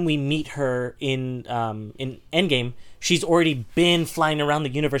the time we meet her in Endgame, she's already been flying around the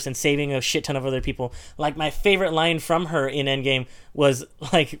universe and saving a shit ton of other people. Like my favorite line from her in Endgame was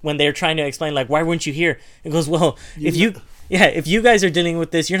like when they're trying to explain like, why weren't you here? It goes, well, if you guys are dealing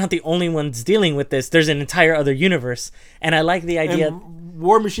with this, you're not the only ones dealing with this. There's an entire other universe, and I like the idea. and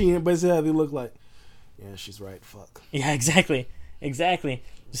War Machine, but it's how they look like. Yeah, she's right. Fuck. Yeah, exactly.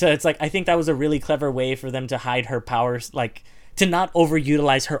 So it's like I think that was a really clever way for them to hide her powers, like to not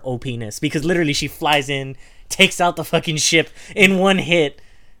overutilize her OP-ness, because literally she flies in, takes out the fucking ship in one hit.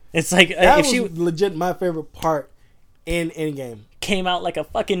 It's like That if was she legit my favorite part in Endgame. came out like a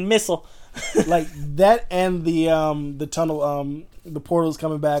fucking missile. Like that and the tunnel, the portals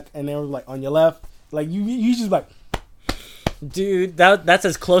coming back, and they were like on your left. Like you just like, Dude, that's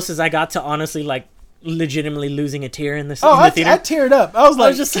as close as I got to honestly like legitimately losing a tear in the I theater. teared up. I was I like,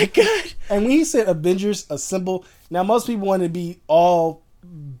 was just like, God. and when he said Avengers assemble, now most people want to be all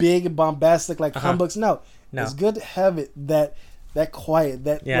big and bombastic like comic books. No, it's good to have it that quiet,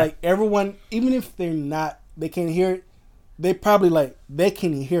 that like everyone, even if they can't hear it, they probably like they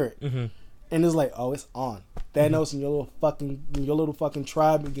can hear it, and it's like, oh, it's on. Thanos and your little fucking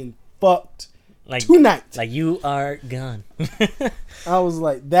tribe are getting fucked Like tonight. Like you are gone. I was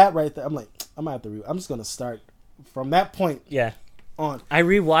like that right there. I'm like, I'm gonna have to. I'm just gonna start from that point Yeah. on. I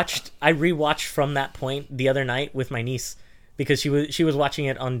rewatched from that point the other night with my niece because she was watching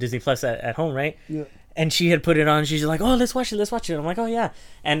it on Disney Plus at home, right? Yeah. And she had put it on. She's like, "Oh, let's watch it." I'm like, "Oh yeah."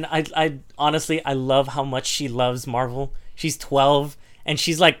 And I honestly I love how much she loves Marvel. She's 12 and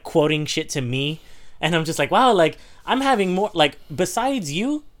she's like quoting shit to me, and I'm just like, "Wow, like I'm having more like besides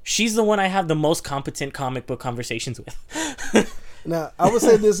you, she's the one I have the most competent comic book conversations with." Now I would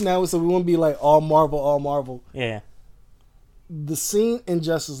say this now, so we won't be like all Marvel. Yeah. The scene in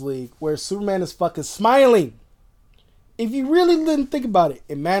Justice League where Superman is fucking smiling. If you really didn't think about it,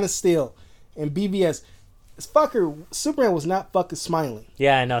 in Man of Steel, in BVS, Superman was not fucking smiling.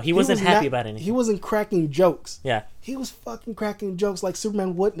 Yeah, I know. He wasn't happy about anything. He wasn't cracking jokes. Yeah. He was fucking cracking jokes like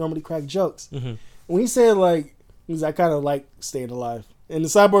Superman would normally crack jokes. Mm-hmm. When he said like, he's I kind of like staying alive, and the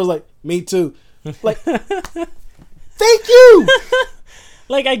Cyborg's like, me too. Like, thank you.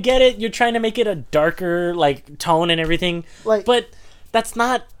 Like I get it, you're trying to make it a darker like tone and everything, Like, but that's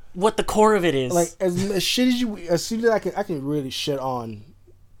not what the core of it is. like as soon as I can really shit on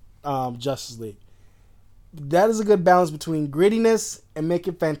Justice League. That is a good balance between grittiness and make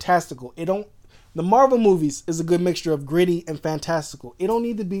it fantastical. The Marvel movies is a good mixture of gritty and fantastical. It don't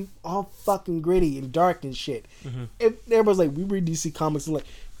need to be all fucking gritty and dark and shit. Mm-hmm. If everybody's like, we read DC comics and like,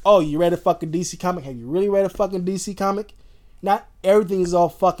 oh, you read a fucking DC comic? Have you really read a fucking DC comic? Not everything is all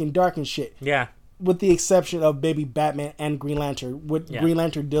fucking dark and shit. Yeah. With the exception of maybe Batman and Green Lantern, what Green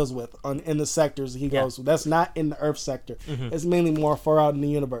Lantern deals with in the sectors he goes to. That's not in the Earth sector. Mm-hmm. It's mainly more far out in the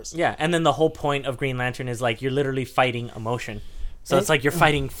universe. Yeah, and then the whole point of Green Lantern is like you're literally fighting emotion. So it's like you're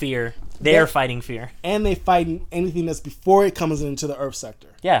fighting fear. They're fighting fear. And they fighting anything that's before it comes into the Earth sector.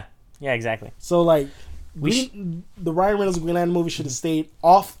 Yeah. Yeah, exactly. So like the Ryan Reynolds Green Lantern movie should have stayed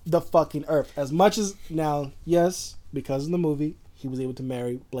off the fucking Earth. As much as now, yes, because in the movie he was able to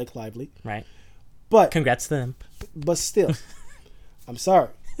marry Blake Lively. Right. But congrats to them. But still, I'm sorry.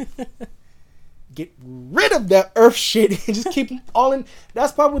 Get rid of that Earth shit and just keep them all in.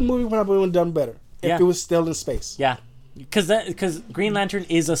 That's probably the movie probably would have done better if it was still in space. Yeah, because Green Lantern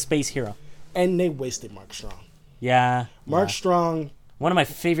is a space hero, and they wasted Mark Strong. Yeah, Mark Strong, one of my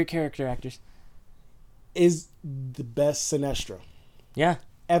favorite character actors, is the best Sinestro. Yeah.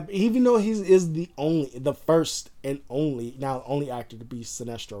 Even though he is the first and only actor to be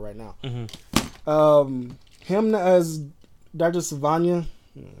Sinestro right now. Mm-hmm. Him as Dr. Sivana,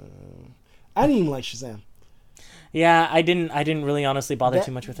 I didn't even like Shazam. Yeah, I didn't really honestly bother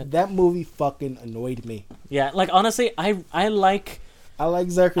too much with it. That movie fucking annoyed me. Yeah, like honestly, I like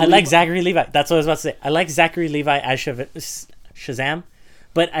Zachary Levi. Zachary Levi. That's what I was about to say. I like Zachary Levi as Shazam,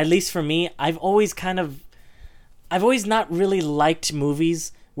 but at least for me, I've always not really liked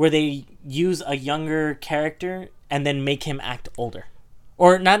movies where they use a younger character and then make him act older.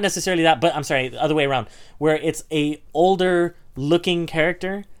 Or not necessarily that, but I'm sorry, the other way around. Where it's a older looking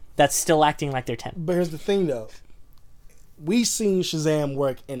character that's still acting like they're 10. But here's the thing though. We've seen Shazam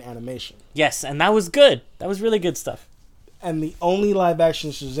work in animation. Yes, and that was good. That was really good stuff. And the only live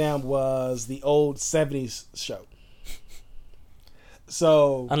action Shazam was the old 70s show.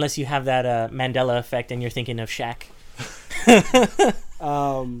 So unless you have that Mandela effect and you're thinking of Shaq.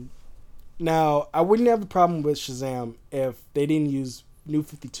 Now, I wouldn't have a problem with Shazam if they didn't use New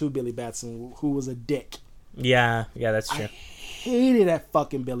 52 Billy Batson, who was a dick. Yeah, that's true. I hated that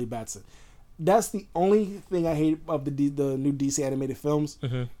fucking Billy Batson. That's the only thing I hate of the new DC animated films.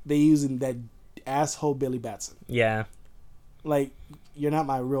 Mm-hmm. They using that asshole Billy Batson. Yeah. Like, you're not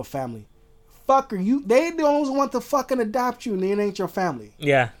my real family. Fucker, you. They the ones who want to fucking adopt you, and it ain't your family.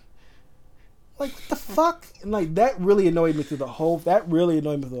 Yeah. Like, what the fuck? And like, that really annoyed me through the whole. That really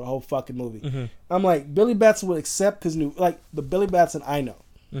annoyed me through the whole fucking movie. Mm-hmm. I'm like, Billy Batson will accept his new. Like, the Billy Batson I know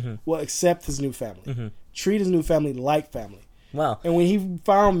Mm-hmm. will accept his new family. Mm-hmm. Treat his new family like family. Well. And when he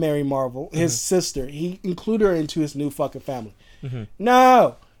found Mary Marvel, his sister, he included her into his new fucking family. Mm-hmm.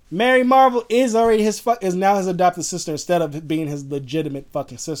 No, Mary Marvel is already is now his adopted sister instead of being his legitimate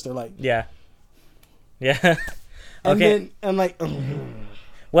fucking sister. Like, yeah. And Okay. then I'm like,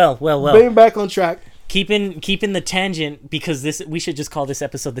 Well. bring back on track. Keeping the tangent, because we should just call this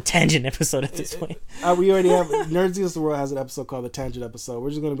episode the tangent episode at this point. We already have Nerds Against the World has an episode called the Tangent episode. We're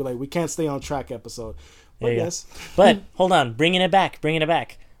just gonna be like, we can't stay on track episode. But yes, But hold on, bringing it back.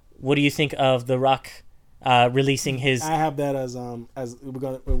 What do you think of The Rock releasing his? I have that as we're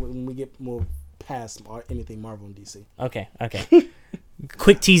gonna when we get more past anything Marvel and DC. Okay.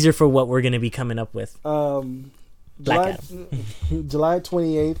 Quick teaser for what we're gonna be coming up with. July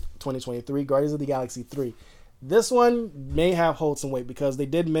 28th, 2023, Guardians of the Galaxy 3. This one may hold some weight because they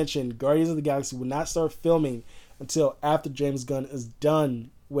did mention Guardians of the Galaxy will not start filming until after James Gunn is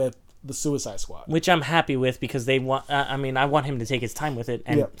done with the Suicide Squad. Which I'm happy with because they want. I want him to take his time with it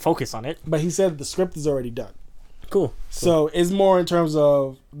and focus on it. But he said the script is already done. Cool. So it's more in terms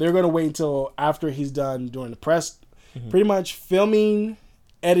of they're going to wait until after he's done doing the press, pretty much filming,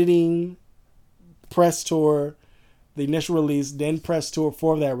 editing, press tour, the initial release, then press tour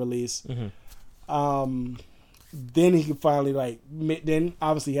for that release. Mm-hmm. Then he can finally then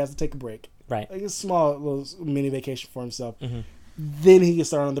obviously he has to take a break. Right. Like a small little mini vacation for himself. Mm-hmm. Then he can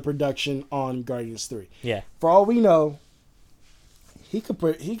start on the production on Guardians 3. Yeah. For all we know, he did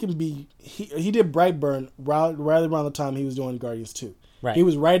Brightburn right around the time he was doing Guardians 2. Right. He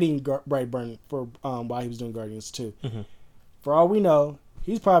was writing Brightburn for while he was doing Guardians 2. Mm-hmm. For all we know,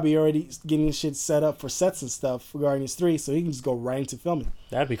 he's probably already getting shit set up for sets and stuff for Guardians 3, so he can just go right into filming.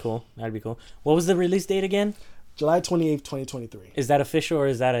 That'd be cool. What was the release date again? July 28th, 2023. Is that official or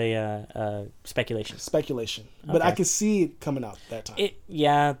is that a speculation? Speculation. Okay. But I can see it coming out that time.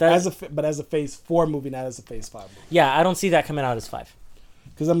 As a Phase 4 movie, not as a Phase 5 movie. Yeah, I don't see that coming out as 5.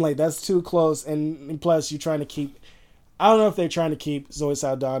 Because I'm like, that's too close. And plus, you're trying to keep... I don't know if they're trying to keep Zoe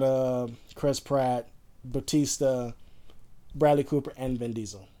Saldana, Chris Pratt, Bautista, Bradley Cooper, and Vin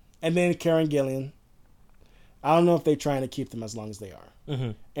Diesel. And then Karen Gillan. I don't know if they're trying to keep them as long as they are.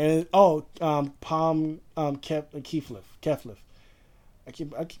 Mm-hmm. And Keflif. I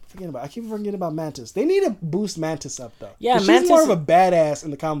keep forgetting about Mantis. They need to boost Mantis up though. Yeah, she's Mantis, more of a badass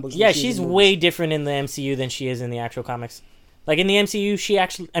in the comic books. Yeah, she's way different in the MCU than she is in the actual comics. Like in the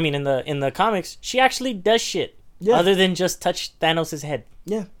MCU, in the comics, she actually does shit other than just touch Thanos' head.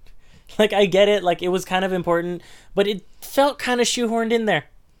 Yeah. Like I get it, like it was kind of important, but it felt kind of shoehorned in there.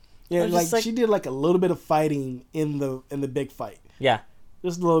 Yeah, like she did like a little bit of fighting in the big fight. Yeah.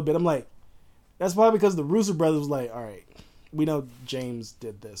 Just a little bit. I'm like, that's probably because the Russo brothers was like, all right, we know James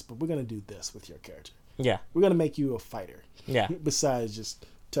did this, but we're going to do this with your character. Yeah. We're going to make you a fighter. Yeah. Besides just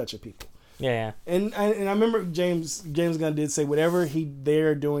touching people. Yeah. And I remember James Gunn did say whatever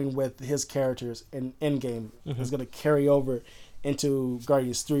they're doing with his characters in Endgame is going to carry over into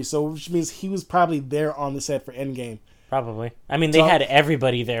Guardians 3. So which means he was probably there on the set for Endgame. Probably. I mean, they had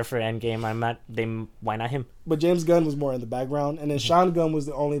everybody there for Endgame. Why not him? But James Gunn was more in the background, and then Sean Gunn was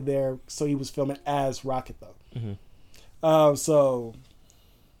the only there, so he was filming as Rocket though. Mm-hmm. So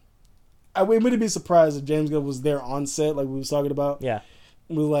I wouldn't be surprised if James Gunn was there on set, like we was talking about. Yeah.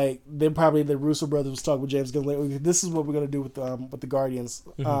 The Russo brothers was talking with James Gunn. Like, this is what we're gonna do with the Guardians.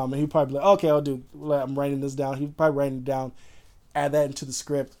 And he'd probably be like, okay, I'll do. I'm writing this down. He'd probably writing it down. Add that into the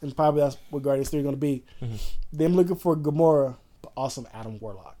script, and probably that's what Guardians 3 is going to be. Mm-hmm. Them looking for Gamora, but also Adam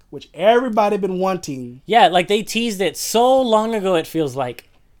Warlock, which everybody been wanting. Yeah, like they teased it so long ago. It feels like.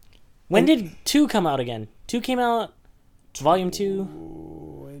 When did 2 come out again? 2 came out, Volume 2.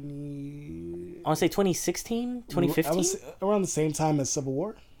 I want to say 2016, 2015. I was around the same time as Civil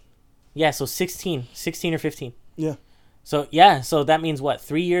War. Yeah, so 16 or 15. Yeah. So that means what?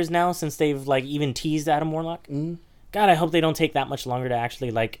 3 years now since they've like even teased Adam Warlock. Mm-hmm. God, I hope they don't take that much longer to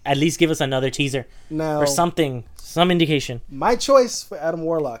actually like at least give us another teaser Now, or something, some indication. my choice for Adam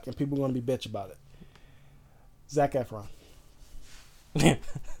Warlock, and people are going to be bitch about it. Zac Efron.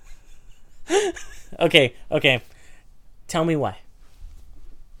 Okay. Tell me why.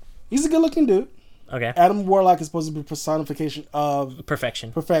 He's a good-looking dude. Okay. Adam Warlock is supposed to be personification of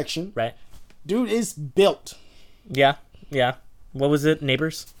Perfection. perfection. Right. Dude is built. Yeah. What was it?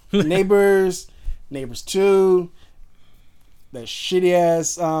 Neighbors? Neighbors 2, that shitty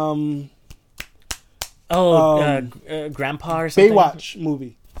ass Grandpa or something? Baywatch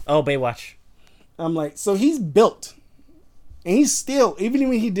movie. Oh, Baywatch. I'm like, so he's built, and he's still, even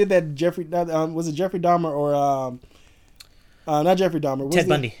when he did that was it Jeffrey Dahmer or not Jeffrey Dahmer, Ted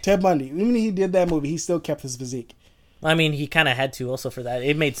Bundy. Ted Bundy. Even when he did that movie, he still kept his physique. I mean, he kind of had to also for that.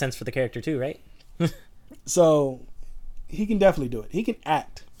 It made sense for the character too, right? So he can definitely do it. He can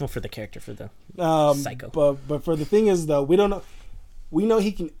act. Well, for the character, for the psycho. But for the thing is though, we don't know. We know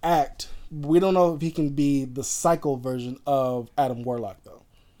he can act. We don't know if he can be the psycho version of Adam Warlock though.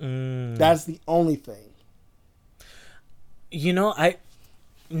 That's the only thing. You know,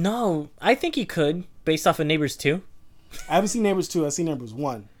 I think he could based off of Neighbors 2. I haven't seen Neighbors 2. I've seen Neighbors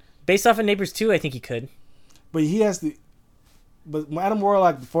 1. Based off of Neighbors 2, I think he could. But he has to. But Adam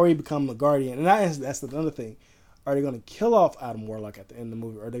Warlock, before he becomes a guardian, and that's another thing. Are they going to kill off Adam Warlock at the end of the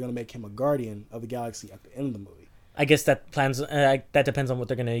movie, or are they going to make him a guardian of the galaxy at the end of the movie? I guess that depends on what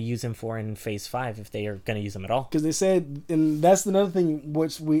they're going to use him for in Phase 5, if they are going to use him at all. Because they said, and that's another thing,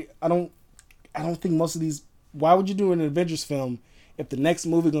 which I don't think most of these. Why would you do an Avengers film if the next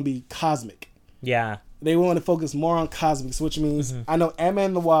movie is going to be cosmic? Yeah. They want to focus more on cosmics, which means I know Ant-Man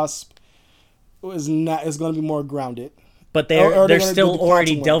and the Wasp is going to be more grounded. But they're still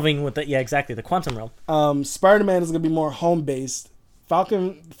already realm. delving with the quantum realm. Spider-Man is going to be more home-based.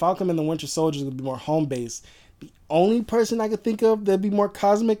 Falcon and the Winter Soldier is going to be more home-based. The only person I could think of that'd be more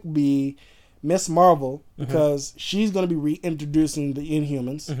cosmic would be Miss Marvel, because she's going to be reintroducing the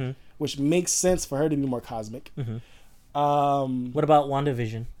Inhumans, which makes sense for her to be more cosmic. What about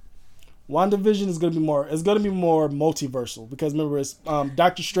WandaVision? WandaVision is going to be more. It's going to be more multiversal, because remember it's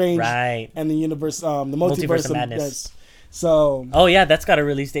Doctor Strange and the universe, the multiverse of madness. So. Oh yeah, that's got a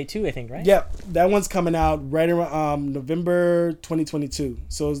release date too, I think, right? Yep, that one's coming out right around November 2022.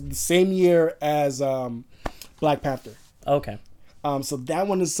 So it's the same year as Black Panther. Okay. So that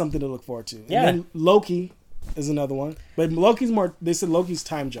one is something to look forward to. Yeah. And then Loki is another one, but Loki's more. They said Loki's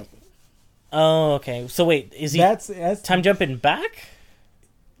time jumping. Oh, okay. So wait, is he That's time jumping back?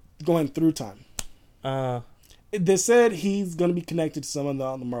 Going through time. They said he's going to be connected to some of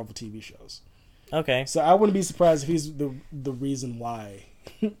the Marvel TV shows. Okay. So I wouldn't be surprised if he's the reason why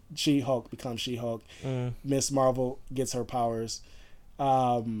She-Hulk becomes She-Hulk. Miss Marvel gets her powers.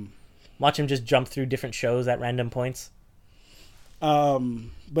 Watch him just jump through different shows at random points. But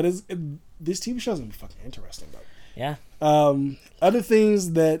this TV show is going to be fucking interesting, though. Yeah. Other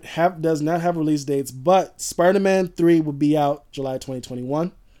things that does not have release dates, but Spider-Man 3 will be out July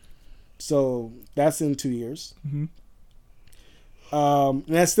 2021. So that's in 2 years. And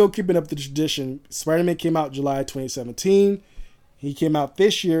that's still keeping up the tradition. Spider-Man came out July 2017. He came out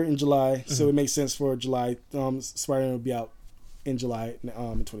this year in July, so it makes sense for July. Spider-Man will be out in July in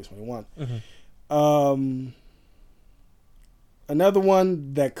 2021. Another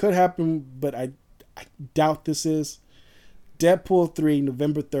one that could happen, but I doubt this is Deadpool 3,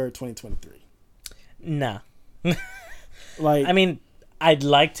 November 3rd, 2023. Nah. Like, I mean, I'd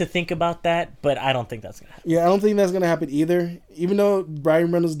like to think about that, but I don't think that's gonna happen. Yeah, I don't think that's gonna happen either. Even though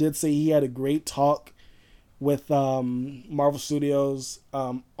Ryan Reynolds did say he had a great talk with Marvel Studios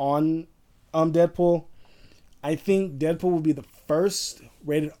on Deadpool, I think Deadpool will be the first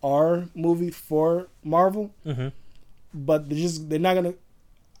rated R movie for Marvel. But they're not gonna.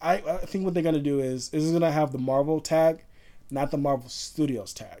 I think what they're gonna do is gonna have the Marvel tag, not the Marvel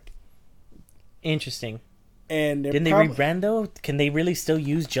Studios tag. Interesting. And didn't they rebrand though? Can they really still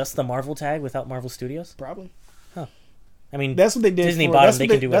use just the Marvel tag without Marvel Studios? Probably. Huh. I mean, that's what they did. Disney bought them. They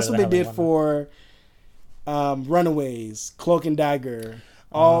can do whatever that's what they the did hell for Runaways, Cloak and Dagger,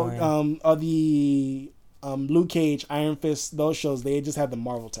 all the Luke Cage, Iron Fist, those shows. They just had the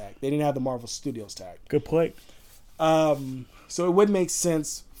Marvel tag. They didn't have the Marvel Studios tag. Good point. So it would make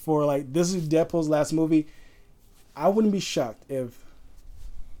sense for, like, this is Deadpool's last movie. I wouldn't be shocked if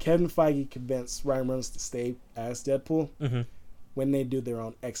Kevin Feige convinced Ryan Reynolds to stay as Deadpool when they do their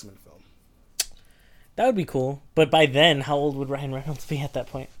own X-Men film. That would be cool. But by then, how old would Ryan Reynolds be at that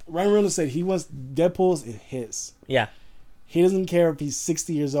point? Ryan Reynolds said he wants Deadpool's is his. Yeah. He doesn't care if he's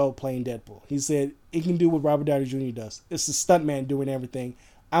 60 years old playing Deadpool. He said he can do what Robert Downey Jr. does. It's the stuntman doing everything.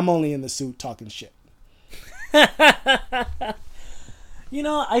 I'm only in the suit talking shit. You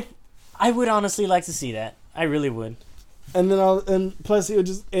know, I would honestly like to see that. I really would. And then and plus it would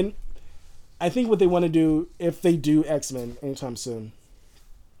just, and I think what they want to do, if they do X-Men anytime soon,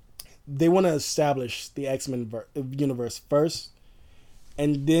 they want to establish the X-Men universe first,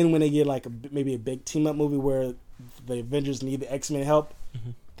 and then when they get like maybe a big team up movie where the Avengers need the X-Men help,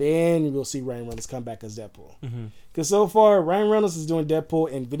 then you'll see Ryan Reynolds come back as Deadpool. Because so far Ryan Reynolds is doing Deadpool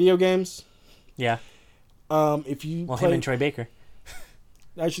in video games. Yeah. If you him and Troy Baker.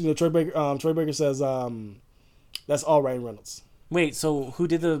 Actually, no, Troy Baker says that's all Ryan Reynolds. Wait, so who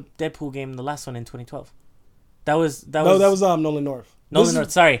did the Deadpool game, the last one in 2012? That was Nolan North. Nolan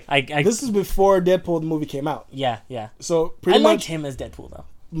North. Sorry, this is before Deadpool the movie came out. Yeah. So pretty much, liked him as Deadpool though.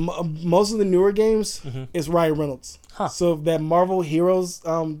 Most of the newer games is Ryan Reynolds. Huh. So that Marvel Heroes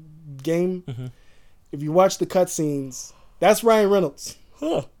game, if you watch the cutscenes, that's Ryan Reynolds.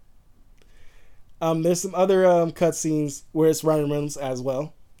 Huh. There's some other cutscenes where it's Ryan Reynolds as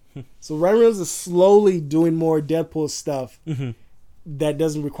well. So Ryan Reynolds is slowly doing more Deadpool stuff that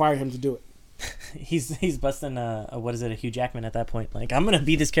doesn't require him to do it. He's busting a Hugh Jackman at that point. Like, I'm gonna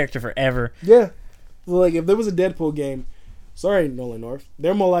be this character forever. Yeah. So like if there was a Deadpool game, sorry Nolan North,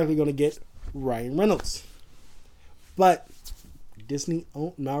 they're more likely gonna get Ryan Reynolds. But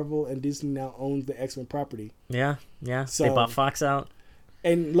Marvel and Disney now owns the X-Men property. Yeah. So, they bought Fox out.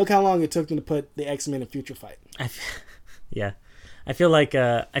 And look how long it took them to put the X-Men in Future Fight. Yeah. I feel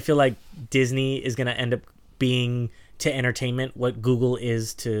like Disney is gonna end up being to entertainment what Google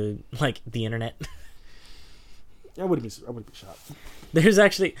is to like the internet. I wouldn't be shocked. There's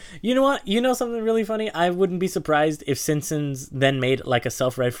actually, you know what? You know something really funny? I wouldn't be surprised if Simpsons then made like a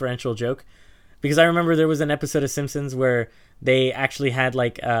self-referential joke, because I remember there was an episode of Simpsons where they actually had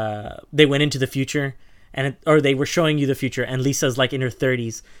like they went into the future or they were showing you the future, and Lisa's like in her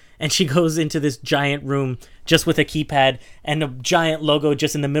 30s. And she goes into this giant room just with a keypad and a giant logo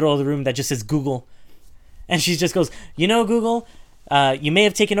just in the middle of the room that just says Google. And she just goes, you know, Google, you may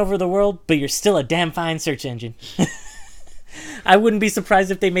have taken over the world, but you're still a damn fine search engine. I wouldn't be surprised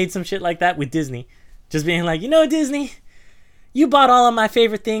if they made some shit like that with Disney. Just being like, you know, Disney, you bought all of my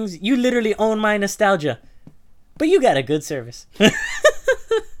favorite things. You literally own my nostalgia. But you got a good service.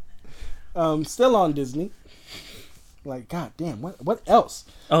 Still on Disney. Like, god damn, what else?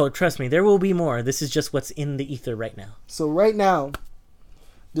 Oh, trust me, there will be more. This is just what's in the ether right now. So right now,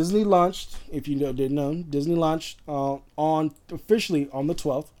 Disney launched, if you didn't know, Disney launched officially on the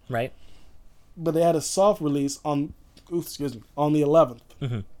 12th. Right. But they had a soft release on the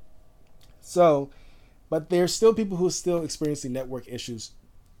 11th. So, but there's still people who are still experiencing network issues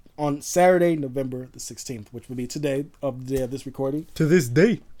on Saturday, November the 16th, which would be today of the day of this recording. To this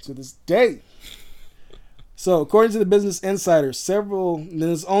day. So, according to the Business Insider, this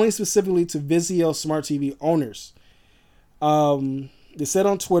is only specifically to Vizio Smart TV owners. They said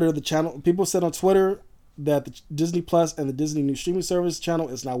on Twitter, people said on Twitter that the Disney Plus and the Disney new streaming service channel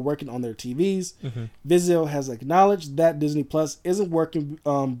is now working on their TVs. Vizio has acknowledged that Disney Plus isn't working,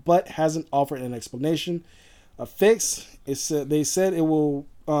 but hasn't offered an explanation. A fix, they said it will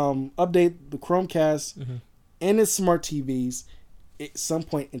update the Chromecast and its smart TVs at some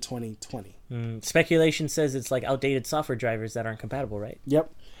point in 2020. Speculation says it's like outdated software drivers that aren't compatible, right?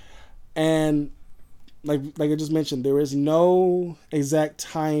 Yep. And like I just mentioned, there is no exact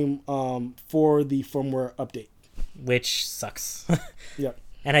time for the firmware update, which sucks. Yep.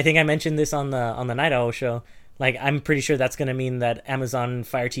 And I think I mentioned this on the Night Owl show. Like, I'm pretty sure that's going to mean that Amazon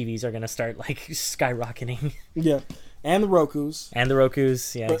Fire TVs are going to start like skyrocketing. Yeah. And the Rokus.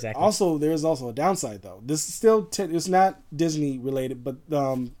 Yeah, but exactly. There's also a downside though. This is still it's not Disney related, but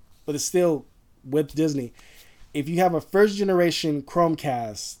it's still with Disney. If you have a first generation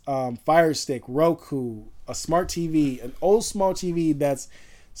Chromecast, Fire Stick, Roku, a smart TV, an old smart TV that's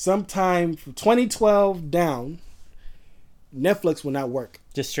sometime from 2012 down, Netflix will not work.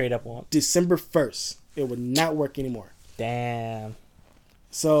 Just straight up won't. December 1st, it will not work anymore. Damn.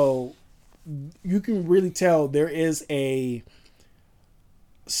 So you can really tell there is a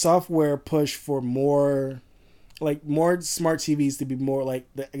software push for more smart TVs to be more like,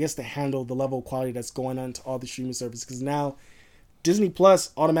 to handle the level of quality that's going on to all the streaming services. Because now Disney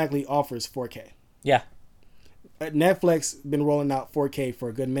Plus automatically offers 4K. Yeah. Netflix been rolling out 4K for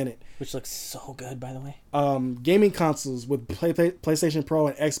a good minute. Which looks so good, by the way. Gaming consoles with PlayStation Pro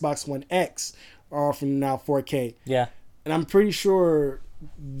and Xbox One X are offering now 4K. Yeah. And I'm pretty sure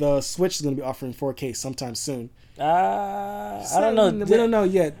the Switch is going to be offering 4K sometime soon. I don't know. We don't know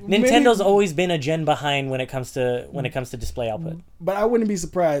yet. Nintendo's always been a gen behind when it comes to display output. But I wouldn't be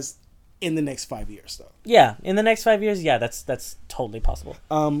surprised in the next 5 years, though. Yeah, in the next 5 years, yeah, that's totally possible.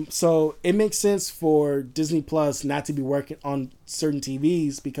 So it makes sense for Disney Plus not to be working on certain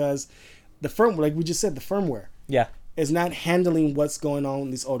TVs because the firmware, like we just said, the firmware Yeah. is not handling what's going on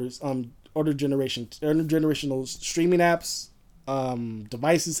in these older generational streaming apps,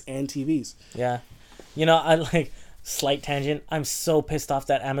 devices, and TVs. Yeah. You know, I like, slight tangent. I'm so pissed off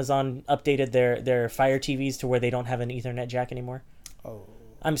that Amazon updated their Fire TVs to where they don't have an Ethernet jack anymore. Oh.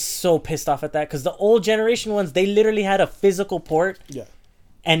 I'm so pissed off at that because the old generation ones, they literally had a physical port. Yeah.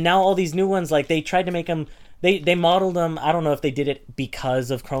 And now all these new ones, like, they tried to make them, they modeled them. I don't know if they did it because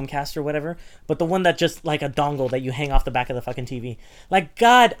of Chromecast or whatever, but the one that just like a dongle that you hang off the back of the fucking TV. Like,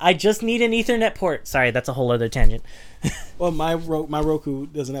 God, I just need an Ethernet port. Sorry, that's a whole other tangent. Well, my Roku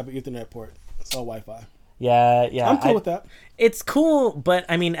doesn't have an Ethernet port. It's all Wi-Fi. Yeah. I'm cool with that. It's cool, but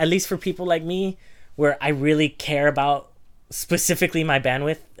I mean, at least for people like me, where I really care about specifically my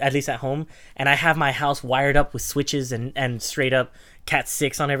bandwidth, at least at home, and I have my house wired up with switches and straight up Cat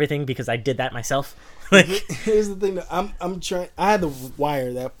 6 on everything because I did that myself. Like, here's the thing, though. I'm trying. I had to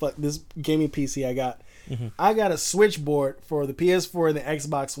wire that this gaming PC I got. Mm-hmm. I got a switchboard for the PS4 and the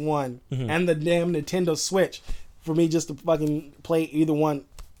Xbox One and the damn Nintendo Switch for me just to fucking play either one.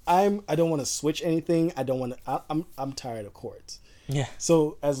 I don't want to switch anything. I don't want to. I'm tired of cords. yeah.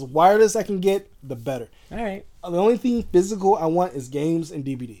 So as wireless I can get, the better. All right. The only thing physical I want is games and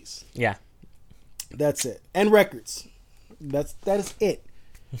DVDs. Yeah. That's it. And records. That is it.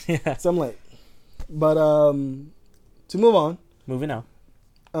 Yeah. So I'm like, but to move on. Moving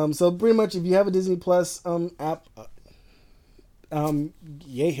on. So pretty much, if you have a Disney Plus app,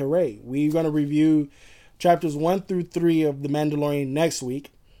 yay hooray! We're gonna review chapters 1 through 3 of The Mandalorian next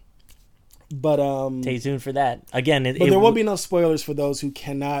week. But Stay tuned for that. Again, but there will be no spoilers for those who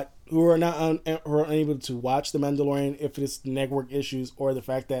are unable to watch The Mandalorian if it's network issues or the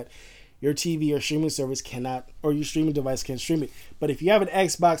fact that your TV or streaming service cannot, or your streaming device can't stream it. But if you have an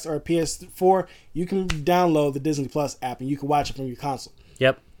Xbox or a PS4, you can download the Disney Plus app and you can watch it from your console.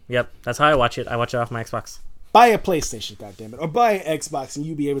 Yep. That's how I watch it. I watch it off my Xbox. Buy a PlayStation, goddammit, or buy an Xbox and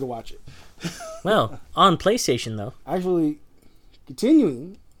you'll be able to watch it. Well, on PlayStation though. Actually,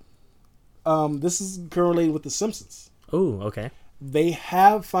 continuing, this is correlated with The Simpsons. Oh, okay. They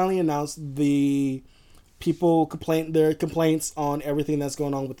have finally announced their complaints on everything that's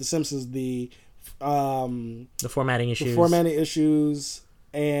going on with The Simpsons, the formatting issues,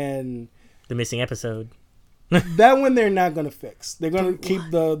 and the missing episode. that one they're not going to fix. They're going to keep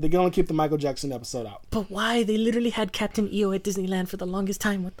the Michael Jackson episode out. But why? They literally had Captain EO at Disneyland for the longest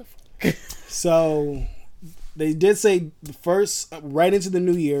time. What the fuck? So they did say the first right into the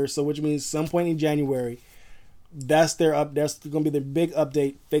new year, so which means some point in January. That's going to be the big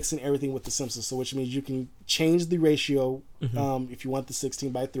update, fixing everything with The Simpsons. So which means you can change the ratio if you want the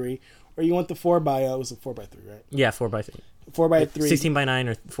 16:3, or you want the 4:3, right? Yeah, 4:3. 4:3. 16:9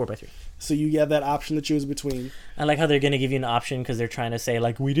 or 4:3. So you have that option to choose between. I like how they're gonna give you an option because they're trying to say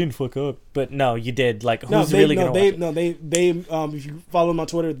like we didn't fuck up, but no, you did. Like who's really gonna watch it? They if you follow them on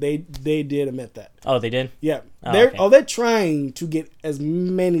Twitter, they did admit that. Oh, they did. Yeah, okay. they're trying to get as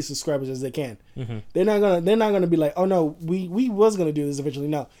many subscribers as they can. Mm-hmm. They're not gonna be like, oh no, we was gonna do this eventually.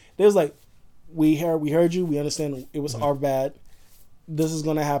 No, they was like, we heard you, we understand it was our bad. This is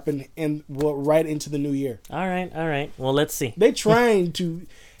gonna happen, and we'll right into the new year. All right. Well, let's see. They trying to,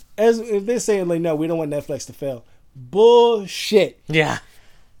 as if they're saying like, no, we don't want Netflix to fail. Bullshit. Yeah.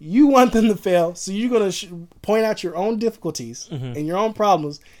 You want them to fail, so you're gonna point out your own difficulties and your own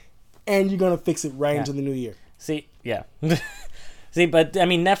problems, and you're gonna fix it right into the new year. See, yeah. See, but I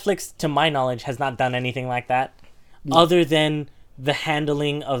mean, Netflix, to my knowledge, has not done anything like that, other than the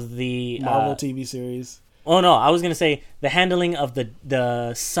handling of the Marvel TV series. Oh no, I was gonna say the handling of the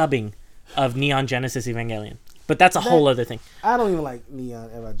subbing of Neon Genesis Evangelion, but that's a whole other thing. I don't even like Neon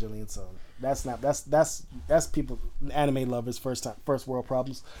Evangelion, so that's people, anime lovers, first world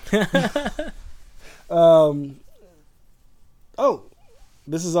problems. Oh,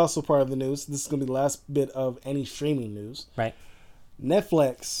 this is also part of the news. This is gonna be the last bit of any streaming news. Right.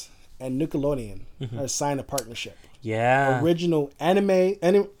 Netflix and Nickelodeon are signed a partnership. Yeah. Original animes,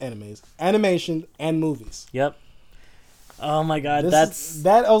 animation, and movies. Yep. Oh my god,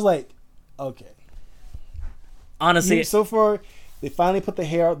 that I was like, okay. Honestly, so far they finally put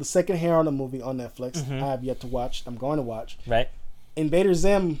the second hair on the movie on Netflix. I have yet to watch. I'm going to watch. Right. Invader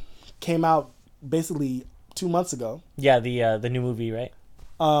Zim came out basically 2 months ago. Yeah, the new movie, right?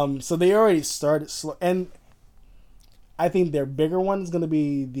 So they already started and I think their bigger one is going to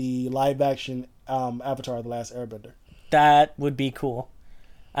be the live action Avatar: The Last Airbender. That would be cool.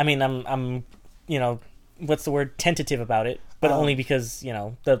 I mean, I'm what's the word? Tentative about it. but only because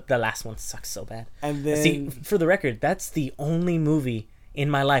the last one sucks so bad. And then, see, for the record, that's the only movie in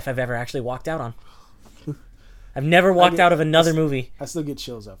my life I've ever actually walked out on. I've never walked out of another movie. I still get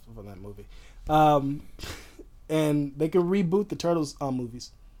chills up from that movie. And they could reboot the Turtles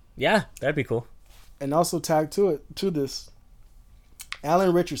movies. Yeah, that'd be cool. And also tag to this,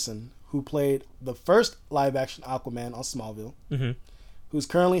 Alan Richardson, who played the first live-action Aquaman on Smallville, who's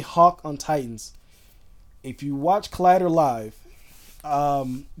currently Hawk on Titans. If you watch Collider Live,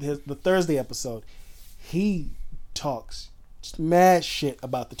 the Thursday episode, he talks mad shit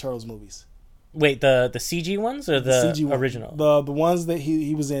about the Turtles movies. Wait, the CG ones or the CG original? The ones that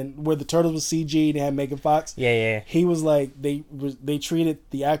he was in, where the Turtles was CG, they had Megan Fox. Yeah. He was like, they treated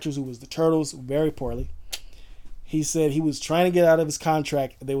the actors who was the Turtles very poorly. He said he was trying to get out of his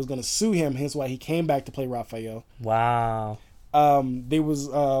contract. They was going to sue him, hence why he came back to play Raphael. Wow.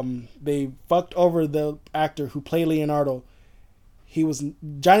 They fucked over the actor who played Leonardo.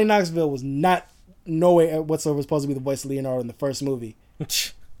 Johnny Knoxville was not no way whatsoever supposed to be the voice of Leonardo in the first movie.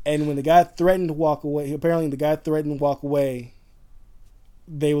 And when the guy threatened to walk away,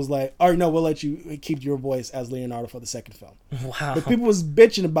 they was like, all right, no, we'll let you keep your voice as Leonardo for the second film. Wow. But people was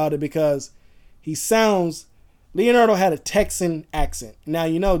bitching about it because Leonardo had a Texan accent. Now,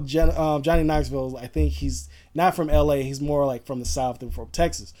 Johnny Knoxville, I think he's not from LA, he's more like from the South than from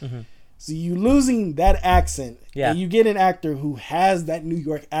Texas. Mm-hmm. So you losing that accent, and you get an actor who has that New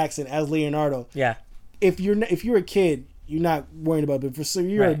York accent as Leonardo. Yeah. If you're a kid, you're not worried about it. But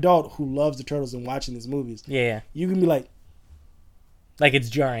you're an adult who loves the Turtles and watching these movies. Yeah. You can be like it's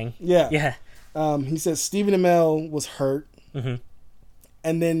jarring. Yeah. Yeah. He said Stephen Amell was hurt. Mm-hmm.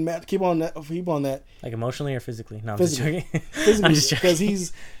 And then Matt, keep on that. Like emotionally or physically? No, I'm physically. just joking. Physically, I'm just joking.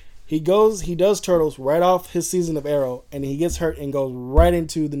 Because he does Turtles right off his season of Arrow, and he gets hurt and goes right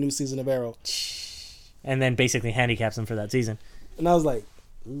into the new season of Arrow. And then basically handicaps him for that season. And I was like,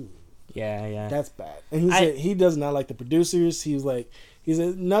 ooh. Yeah. That's bad. And he said he does not like the producers. He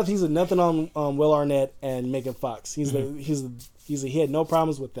said nothing on Will Arnett and Megan Fox. He had no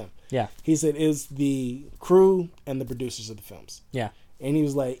problems with them. Yeah. He said it's the crew and the producers of the films. Yeah. And he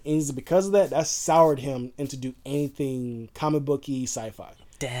was like, because of that soured him into do anything comic booky sci-fi.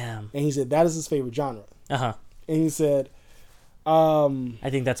 Damn. And he said that is his favorite genre. Uh-huh. And he said, I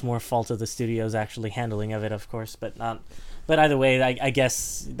think that's more fault of the studio's actually handling of it, of course, but not. But either way, I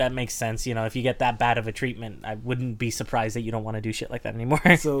guess that makes sense. If you get that bad of a treatment, I wouldn't be surprised that you don't want to do shit like that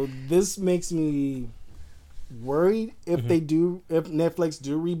anymore. So this makes me worried if Netflix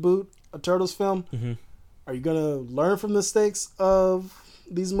do reboot a Turtles film. Mm-hmm. Are you gonna learn from the mistakes of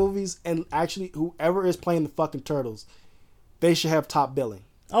these movies? And actually, whoever is playing the fucking Turtles, they should have top billing.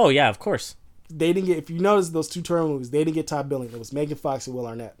 Oh yeah, of course. They didn't get. If you notice those two Turtle movies, they didn't get top billing. It was Megan Fox and Will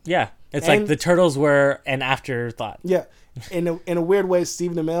Arnett. Yeah, it's like the Turtles were an afterthought. Yeah, in a weird way,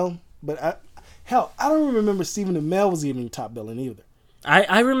 Stephen Amell. But I don't remember Stephen Amell was even top billing either.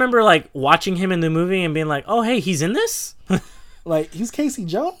 I remember watching him in the movie and being like, oh hey, he's in this. He's Casey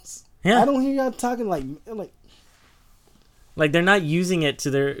Jones. Yeah, I don't hear y'all talking like they're not using it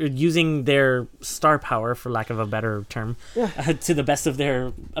using their star power, for lack of a better term, to the best of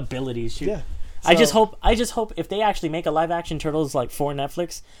their abilities. Shoot. Yeah. So, I just hope if they actually make a live action Turtles for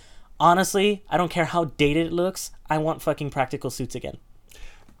Netflix, honestly, I don't care how dated it looks. I want fucking practical suits again.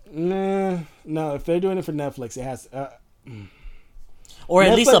 Nah, no. If they're doing it for Netflix, it has, or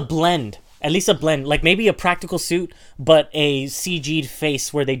at least a blend. At least a blend, maybe a practical suit, but a CG'd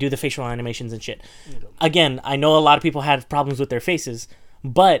face where they do the facial animations and shit. Again, I know a lot of people had problems with their faces,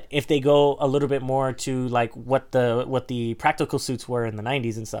 but if they go a little bit more to what the practical suits were in the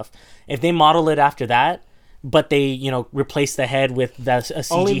 90s and stuff, if they model it after that, but they replace the head with a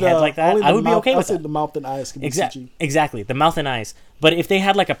CG head like that, I would be okay with that. The mouth and eyes can be CG. Exactly, the mouth and eyes. But if they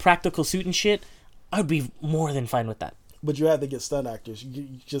had a practical suit and shit, I would be more than fine with that. But you have to get stunt actors. You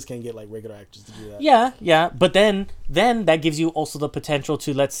just can't get regular actors to do that. Yeah. But then that gives you also the potential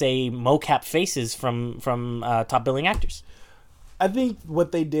to, let's say, mocap faces from top billing actors. I think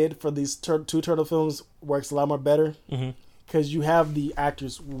what they did for these two Turtle films works a lot more better because you have the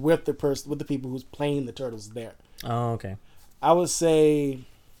actors with the people who's playing the Turtles there. Oh, okay. I would say,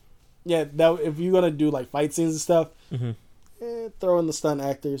 that if you're gonna do fight scenes and stuff. Mm-hmm. Throw in the stunt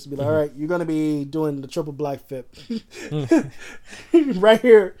actors. Be like, all right, you're going to be doing the triple black flip. Right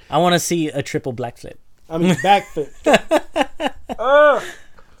here. I want to see a triple black flip. I mean, back flip. I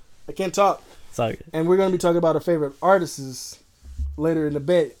can't talk. Sorry. And we're going to be talking about our favorite artists later in the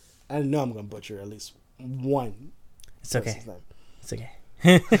bit. I know I'm going to butcher at least one. It's okay. It's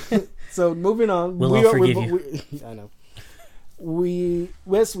okay. So, moving on. We'll forgive you. I know. We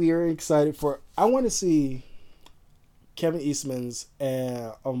are excited for... I want to see... Kevin Eastman's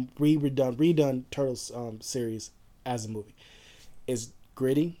redone Turtles series as a movie. It's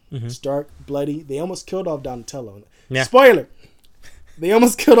gritty, it's dark, bloody. They almost killed off Donatello. Yeah. Spoiler! They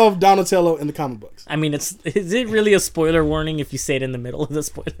almost killed off Donatello in the comic books. I mean, is it really a spoiler warning if you say it in the middle of the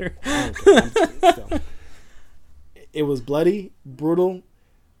spoiler? It was bloody, brutal,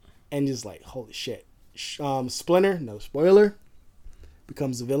 and just like, holy shit. Splinter, no spoiler,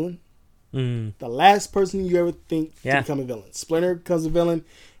 becomes a villain. The last person you ever think to become a villain. Splinter becomes a villain.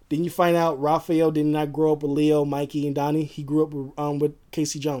 Then you find out Raphael did not grow up with Leo, Mikey, and Donnie. He grew up with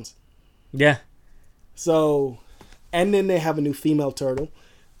Casey Jones. Yeah. So, and then they have a new female turtle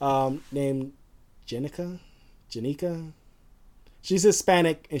named Jenica. She's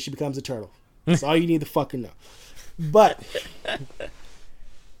Hispanic, and she becomes a turtle. That's all you need to fucking know. But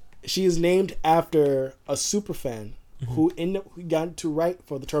she is named after a super fan who got to write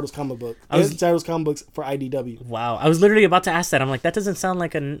for the Turtles comic book. Turtles comic books for IDW. Wow. I was literally about to ask that. I'm like, that doesn't sound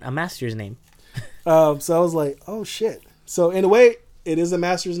like a master's name. So I was like, oh shit. So in a way, it is a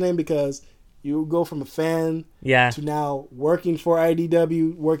master's name because you go from a fan to now working for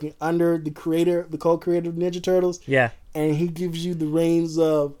IDW, working under the co-creator of Ninja Turtles. Yeah. And he gives you the reins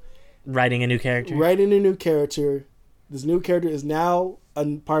of writing a new character. This new character is now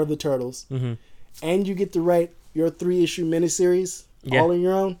a part of the Turtles. And you get to write your 3-issue miniseries all on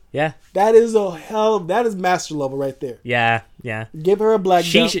your own. Yeah. That is that is master level right there. Yeah. Give her a black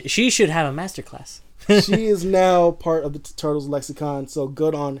belt. She should have a master class. She is now part of the Turtles lexicon, so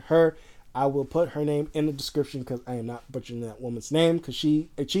good on her. I will put her name in the description because I am not butchering that woman's name because she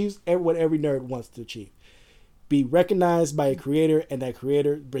achieves what every nerd wants to achieve. Be recognized by a creator, and that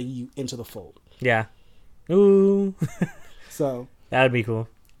creator bring you into the fold. Yeah. Ooh. So. That would be cool.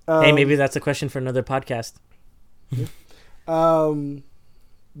 Hey, maybe that's a question for another podcast.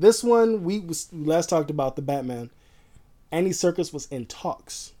 This one, we last talked about the Batman. Andy Serkis was in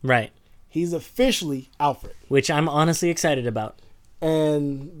talks. Right. He's officially Alfred. Which I'm honestly excited about.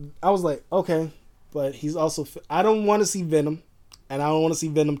 And I was like, okay. But he's also... I don't want to see Venom. And I don't want to see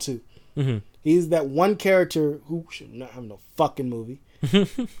Venom 2. He's that one character who should not have no fucking movie.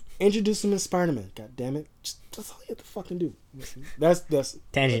 Introduce him in Spider-Man. God damn it. That's all you have to fucking do. That's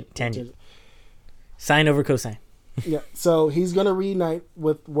Tangent. Sine over cosine. Yeah. So he's going to reunite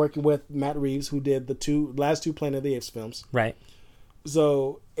with working with Matt Reeves, who did the last two Planet of the Apes films. Right.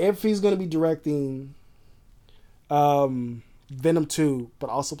 So if he's going to be directing Venom 2, but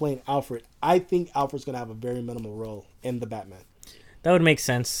also playing Alfred, I think Alfred's going to have a very minimal role in the Batman. That would make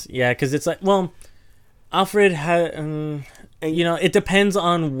sense. Yeah, because it's like, well, Alfred has, it depends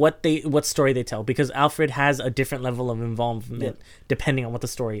on what story they tell, because Alfred has a different level of involvement depending on what the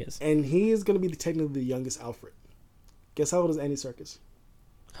story is. And he is going to be technically the youngest Alfred. Guess how old is Andy Serkis?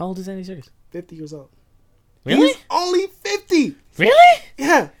 How old is Andy Serkis? 50 years old. Really? He's only 50. Really?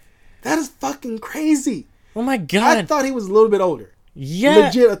 Yeah. That is fucking crazy. Oh my god. I thought he was a little bit older. Yeah.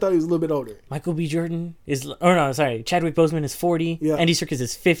 Legit, I thought he was a little bit older. Michael B. Jordan is... Oh, no, sorry. Chadwick Boseman is 40. Yeah. Andy Serkis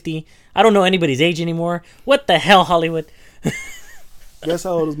is 50. I don't know anybody's age anymore. What the hell, Hollywood? Guess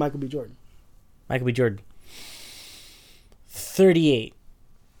how old is Michael B. Jordan? Michael B. Jordan. 38.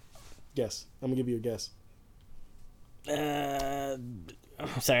 Guess. I'm going to give you a guess. I'm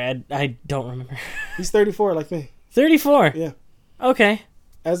sorry. I don't remember. He's 34 like me. 34? Yeah. Okay.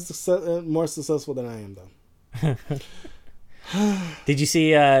 More successful than I am, though. Did you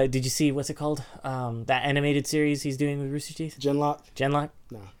see what's it called? That animated series he's doing with Rooster Teeth? Genlock?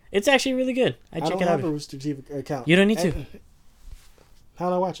 No. It's actually really good. I check it out. I don't have a Rooster Teeth account. You don't need to. How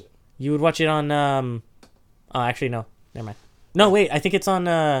do I watch it? You would watch it on oh, actually no. Never mind. No, wait, I think it's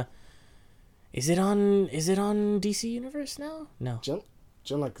on is it on DC Universe now? No.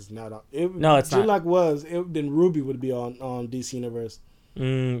 Genlock is not on. No, it's not. Genlock was. Then Ruby would be on DC Universe.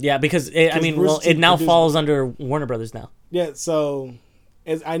 Yeah, because it now falls under Warner Brothers now. Yeah, so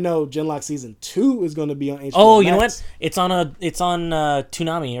as I know, Genlock season 2 is going to be on HBO. Oh, Max. you know what? It's on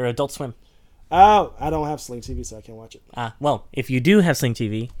Toonami or Adult Swim. Oh, I don't have Sling TV, so I can't watch it. Well, if you do have Sling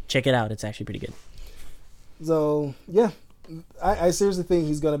TV, check it out. It's actually pretty good. So yeah, I seriously think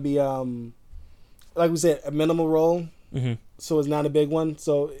he's going to be like we said, a minimal role. Mm-hmm. So it's not a big one.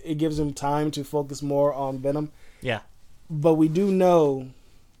 So it gives him time to focus more on Venom. Yeah. But we do know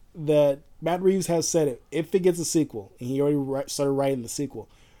that Matt Reeves has said it. If it gets a sequel, and he already started writing the sequel,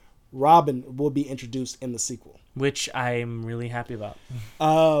 Robin will be introduced in the sequel. Which I'm really happy about.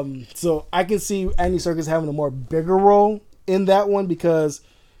 So I can see Andy Serkis having a more bigger role in that one because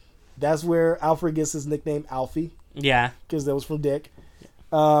that's where Alfred gets his nickname Alfie. Yeah. Because that was from Dick.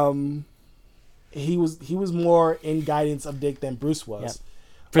 He was more in guidance of Dick than Bruce was. Yep.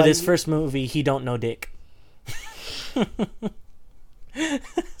 For this first movie, he don't know Dick.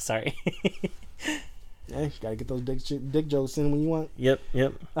 Sorry. Hey, gotta get those dick jokes in when you want. Yep.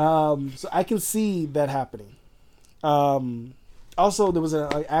 So I can see that happening. Also, there was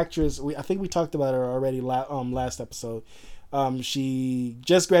an actress. I think we talked about her already last episode. She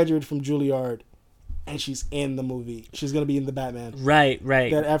just graduated from Juilliard, and she's in the movie. She's gonna be in the Batman. Right.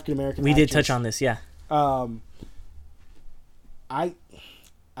 That African American. We did touch on this, yeah.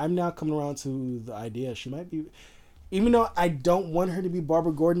 I'm now coming around to the idea she might be. Even though I don't want her to be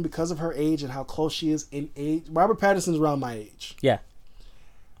Barbara Gordon because of her age and how close she is in age. Robert Pattinson's around my age. Yeah.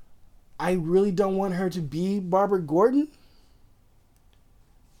 I really don't want her to be Barbara Gordon.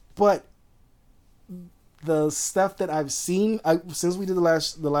 But the stuff that I've seen, since we did the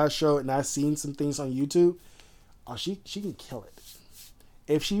last show and I've seen some things on YouTube, she can kill it.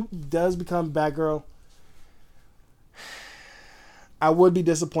 If she does become Batgirl, I would be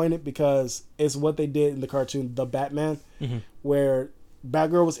disappointed because it's what they did in the cartoon, The Batman, where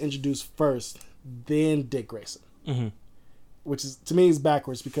Batgirl was introduced first, then Dick Grayson. Which is, to me, is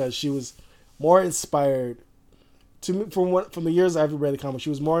backwards because she was more inspired. From the years I've read the comic,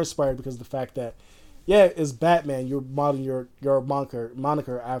 she was more inspired because of the fact that, yeah, it's Batman. You're modeling your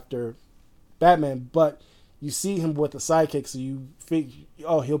moniker after Batman, but you see him with a sidekick, so you think,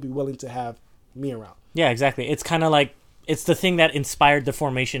 oh, he'll be willing to have me around. Yeah, exactly. It's kind of like, it's the thing that inspired the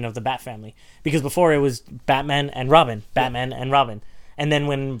formation of the Bat family. Because before it was Batman and Robin. And then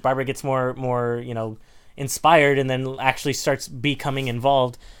when Barbara gets more inspired and then actually starts becoming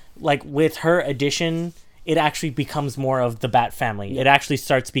involved, like with her addition, it actually becomes more of the Bat family. Yeah. It actually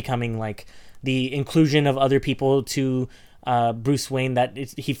starts becoming like the inclusion of other people to Bruce Wayne, that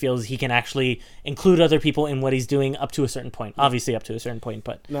he feels he can actually include other people in what he's doing up to a certain point. Obviously up to a certain point,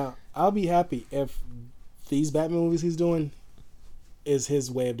 but... Now, I'll be happy if these Batman movies he's doing is his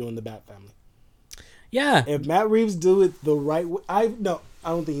way of doing the Bat family. Yeah. If Matt Reeves do it the right way... I don't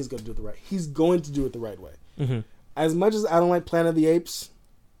think he's going to do it the right... He's going to do it the right way. As much as I don't like Planet of the Apes,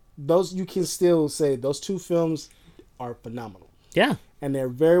 you can still say those two films are phenomenal. Yeah. And they're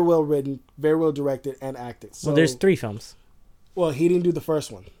very well written, very well directed, and acted. So, well, there's 3 films. Well, he didn't do the first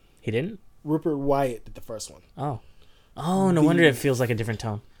one. He didn't? Rupert Wyatt did the first one. Oh, no wonder it feels like a different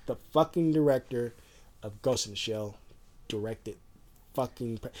tone. The fucking director of Ghost in the Shell directed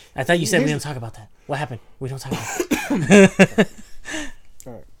fucking... I thought you said we don't talk about that. What happened? We don't talk about that.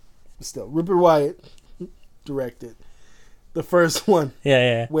 All right. Still, Rupert Wyatt directed the first one.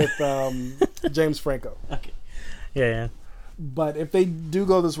 Yeah. With James Franco. Okay. Yeah. But if they do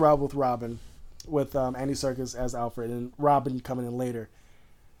go this route with Robin, with Andy Serkis as Alfred and Robin coming in later,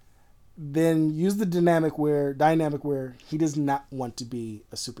 then use the dynamic where he does not want to be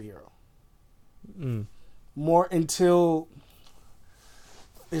a superhero. More until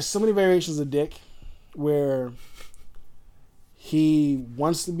there's so many variations of Dick where he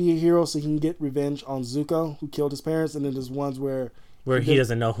wants to be a hero so he can get revenge on Zuko, who killed his parents, and then there's ones where he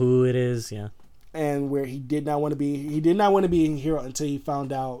doesn't know who it is, and where he did not want to be a hero until he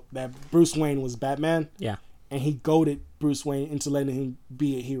found out that Bruce Wayne was Batman. Yeah. And he goaded Bruce Wayne into letting him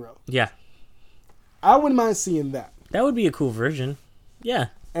be a hero. Yeah. I wouldn't mind seeing that. That would be a cool version. Yeah.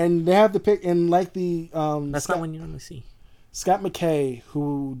 And they have to pick, and like the... That's not one you normally see. Scott McKay,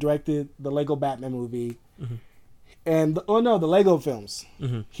 who directed the Lego Batman movie, and the Lego films.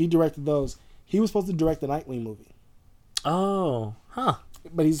 He directed those. He was supposed to direct the Nightwing movie. Oh, huh.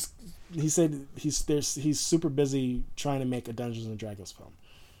 But he said he's super busy trying to make a Dungeons and Dragons film.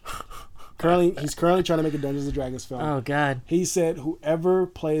 He's currently trying to make a Dungeons and Dragons film. Oh God. He said, whoever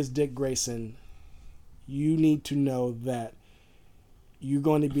plays Dick Grayson, you need to know that you're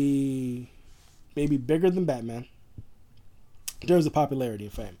going to be maybe bigger than Batman in terms of popularity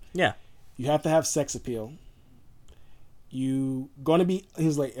and fame. Yeah. You have to have sex appeal. You going to be,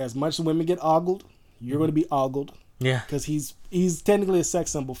 he's like, as much as women get ogled, you're going to be ogled. Yeah. Because he's technically a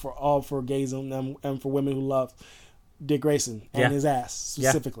sex symbol for gays and for women who love Dick Grayson and his ass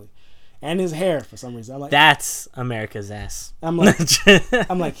specifically. And his hair for some reason. I'm like, that's America's ass. I'm like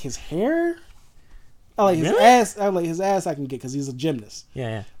his hair? I like his ass. I like his ass I can get because he's a gymnast.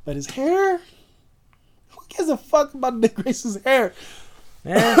 Yeah. But his hair? Who gives a fuck about Dick Grayson's hair?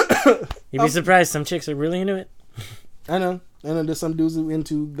 Yeah. You'd be surprised. Some chicks are really into it. I know. There's some dudes who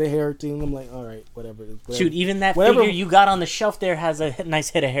into the hair team. I'm like, all right, whatever. Shoot, even that figure you got on the shelf there has a nice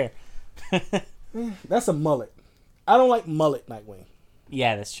head of hair. That's a mullet. I don't like mullet Nightwing.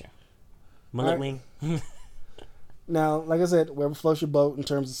 Yeah, that's true. Mullet wing. Now, like I said, wherever floats your boat in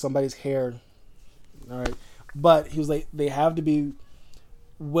terms of somebody's hair. All right. But he was like, they have to be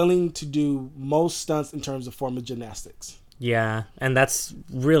willing to do most stunts in terms of form of gymnastics. Yeah, and that's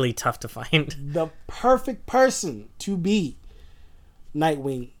really tough to find. The perfect person to be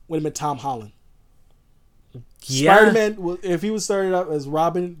Nightwing would have been Tom Holland. Yeah. Spider-Man, if he was started out as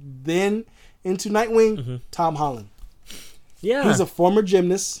Robin, then into Nightwing, Tom Holland. Yeah. He's a former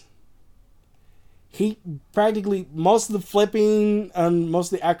gymnast. He practically, most of the flipping and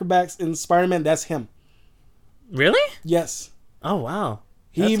most of the acrobats in Spider-Man, that's him. Really? Yes. Oh, wow.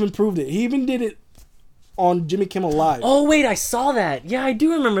 He even proved it. He even did it on Jimmy Kimmel Live. Oh, wait, I saw that. Yeah, I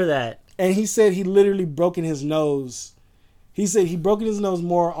do remember that. And he said he literally broken his nose. He said he broken his nose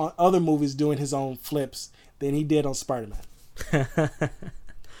more on other movies doing his own flips than he did on Spider-Man.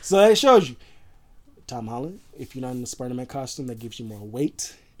 So that shows you. Tom Holland, if you're not in the Spider-Man costume, that gives you more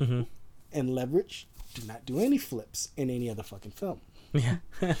weight and leverage. Do not do any flips in any other fucking film. Yeah.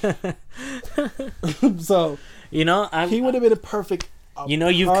 So, he would have been a perfect...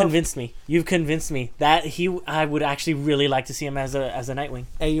 You've convinced me. You've convinced me that I would actually really like to see him as a Nightwing.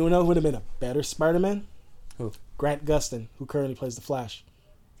 And you know who would have been a better Spider-Man? Who? Grant Gustin, who currently plays the Flash.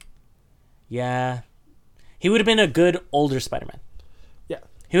 Yeah. He would have been a good older Spider-Man. Yeah.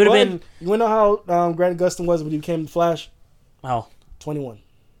 He would have been... You want to know how Grant Gustin was when he became the Flash? Oh. 21.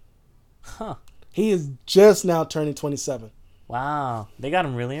 Huh. He is just now turning 27. Wow. They got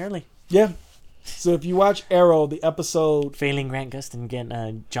him really early. Yeah. So if you watch Arrow, the episode... Failing Grant Gustin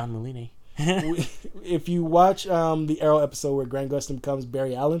getting John Mulaney. If you watch the Arrow episode where Grant Gustin becomes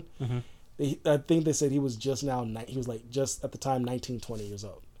Barry Allen, I think they said he was just now... He was like just at the time 19, 20 years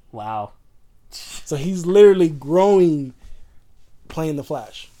old. Wow. So he's literally growing playing the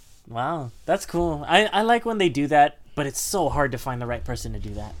Flash. Wow. That's cool. I like when they do that, but it's so hard to find the right person to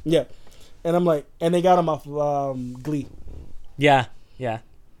do that. Yeah. And I'm like... And they got him off Glee. Yeah. Yeah.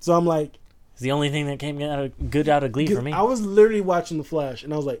 So I'm like... It's the only thing that came out of Glee for me. I was literally watching The Flash,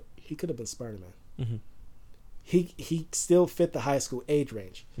 and I was like, he could have been Spider-Man. Mm-hmm. He still fit the high school age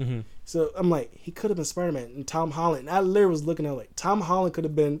range. Mm-hmm. So I'm like, he could have been Spider-Man. And Tom Holland, I literally was looking at like, Tom Holland could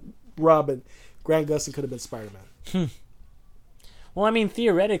have been Robin. Grant Gustin could have been Spider-Man. Well, I mean,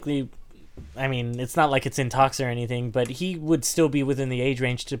 theoretically, it's not like it's in talks or anything, but he would still be within the age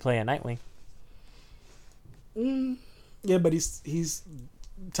range to play a Nightwing. Yeah, but he's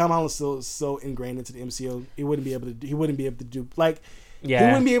Tom Holland's still so ingrained into the MCU. He wouldn't be able to do He wouldn't be able to do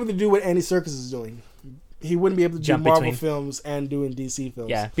what Andy Serkis is doing. He wouldn't be able to do Marvel films and doing DC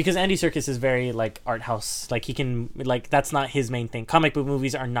films. Yeah, because Andy Serkis is very like art house. Like he can that's not his main thing. Comic book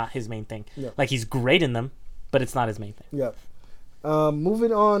movies are not his main thing. Yep. Like he's great in them, but it's not his main thing. Yep.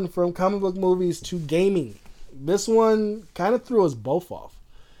 Moving on from comic book movies to gaming. This one kind of threw us both off.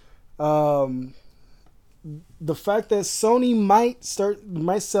 The fact that Sony might sell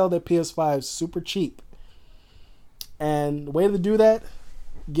their PS5 super cheap. And the way to do that,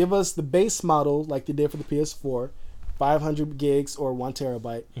 give us the base model like they did for the PS4, 500 gigs or 1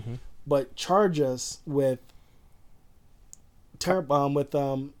 terabyte, but charge us with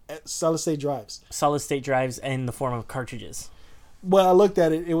solid state drives. Solid state drives in the form of cartridges. Well, I looked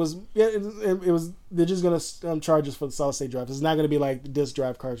at it. It was they're just gonna charge us for the solid state drives. It's not gonna be like the disc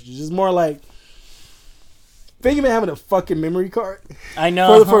drive cartridges. It's more like think about having a fucking memory card. I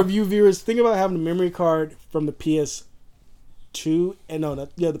know. For you viewers, think about having a memory card from the PS2 and the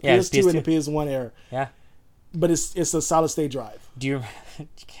PS2 and the PS1 era. Yeah. But it's a solid state drive. Do you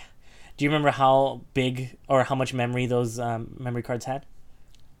remember how big or how much memory those memory cards had?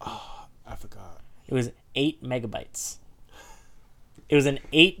 Oh, I forgot. It was 8 megabytes. It was an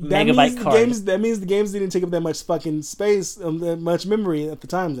 8 megabyte card. That means the games didn't take up that much fucking space, that much memory at the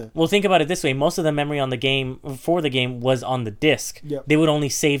time then. Well, think about it this way. Most of the memory on the game, for the game, was on the disc. Yep. They would only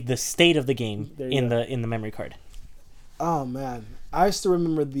save the state of the game in the memory card. Oh, man. I still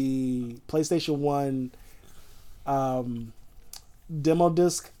remember the PlayStation 1 demo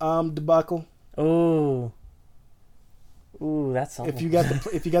disc debacle. Ooh, that's all. If you got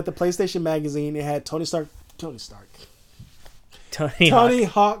the PlayStation magazine, it had Tony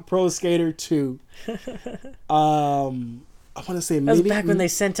Hawk Pro Skater 2. I want to say that was back when they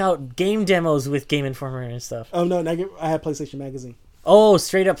sent out game demos with Game Informer and stuff. Oh no, I had PlayStation Magazine. Oh,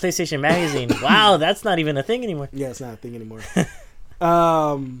 straight up PlayStation Magazine. Wow, that's not even a thing anymore. Yeah, it's not a thing anymore.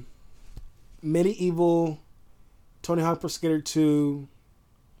 Medieval, Tony Hawk Pro Skater 2.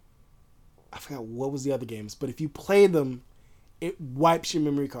 I forgot what was the other games, but if you play them, it wipes your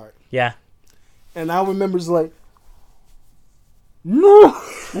memory card. Yeah. And I remember just like, no.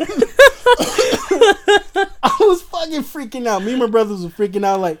 I was fucking freaking out. Me and my brothers were freaking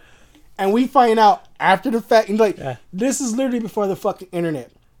out, like, and we find out after the fact. And like, this is literally before the fucking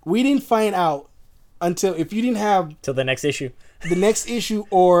internet. We didn't find out until if you didn't have till the next issue,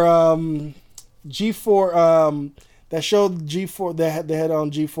 or G4, that show G4 they had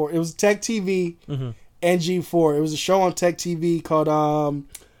on G4. It was Tech TV Mm-hmm. and G4. It was a show on Tech TV called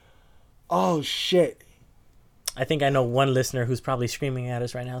oh shit. I think I know one listener who's probably screaming at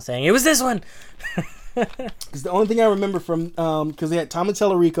us right now saying, it was this one! Because the only thing I remember from, because they had Tommy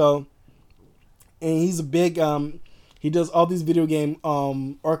Tellerico, and he's a big, he does all these video game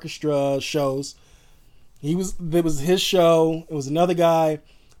orchestra shows. There was his show. It was another guy,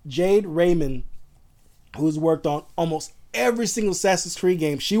 Jade Raymond, who's worked on almost every single Assassin's Creed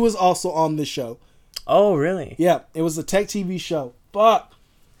game. She was also on this show. Oh, really? Yeah, it was a Tech TV show. But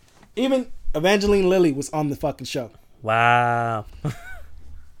even Evangeline Lilly was on the fucking show. Wow.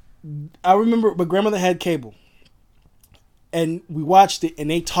 I remember my grandmother had cable, and we watched it, and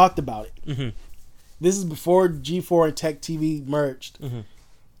they talked about it. Mm-hmm. This is before G4 and Tech TV merged, Mm-hmm.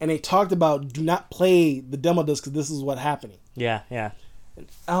 and they talked about do not play the demo disc because this is what's happening. Yeah, yeah. And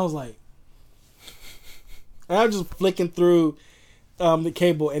I was like, and I was just flicking through the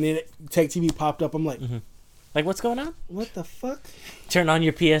cable, and then Tech TV popped up. I'm like, Mm-hmm. Like, what's going on? what the fuck? Turn on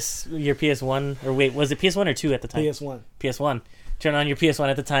your PS1, or wait, was it PS1 or 2 at the time? PS1. PS1. Turn on your PS1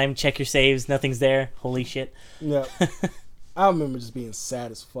 at the time, check your saves, nothing's there. Holy shit. Yeah. I remember just being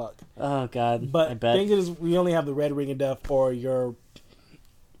sad as fuck. Oh, God. But I the bet. thing is, we only have the red ring of death or your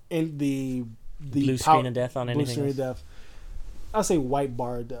in the Blue screen of death on blue anything screen else. of death. I'll say white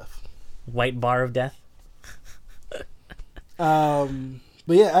bar of death. White bar of death. But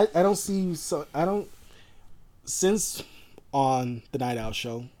yeah, I don't see since on the Night Owl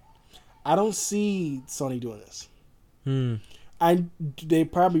show, I don't see Sony doing this. They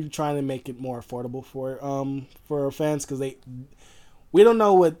probably trying to make it more affordable for fans because we don't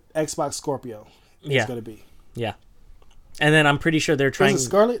know what Xbox Scorpio is going to be. Yeah. And then I'm pretty sure they're trying... Is it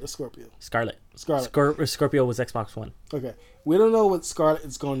Scarlet or Scorpio? Scarlet. Scarlet. Scorpio was Xbox One. Okay. We don't know what Scarlet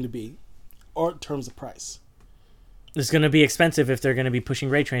is going to be or in terms of price. It's going to be expensive if they're going to be pushing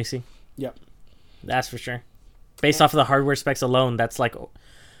ray tracing. Yep. That's for sure. Based off of the hardware specs alone, that's like...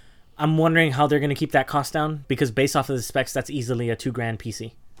 I'm wondering how they're going to keep that cost down, because based off of the specs, that's easily a $2,000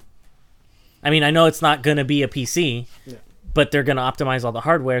 PC. I mean, I know it's not going to be a PC, but they're going to optimize all the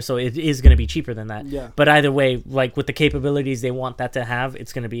hardware, so it is going to be cheaper than that. Yeah. But either way, like with the capabilities they want that to have,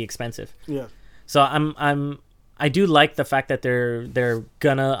 it's going to be expensive. Yeah. So I do like the fact that they're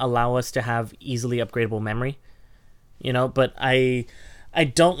gonna allow us to have easily upgradable memory, but I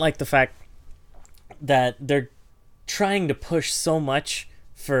don't like the fact that they're trying to push so much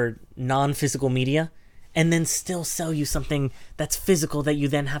for non-physical media and then still sell you something that's physical that you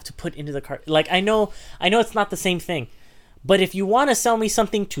then have to put into the cart. Like, I know it's not the same thing, but if you want to sell me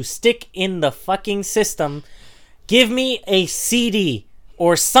something to stick in the fucking system, give me a CD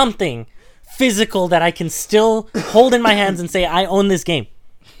or something physical that I can still hold in my hands and say I own this game.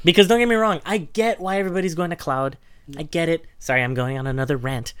 Because don't get me wrong, I get why everybody's going to cloud. I get it. Sorry, I'm going on another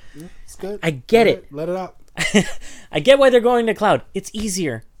rant. It's good. I get it. Let it out. I get why they're going to cloud. It's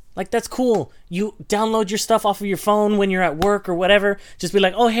easier. Like, that's cool. You download your stuff off of your phone when you're at work or whatever. Just be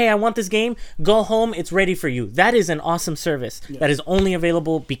like, oh, hey, I want this game. Go home. It's ready for you. That is an awesome service that is only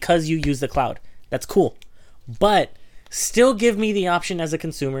available because you use the cloud. That's cool. But still give me the option as a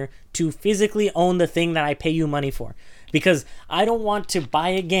consumer to physically own the thing that I pay you money for. Because I don't want to buy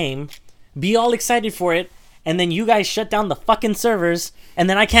a game, be all excited for it, and then you guys shut down the fucking servers, and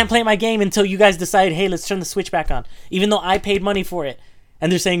then I can't play my game until you guys decide, hey, let's turn the Switch back on, even though I paid money for it.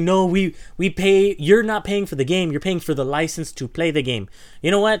 And they're saying, no, we pay. You're not paying for the game. You're paying for the license to play the game.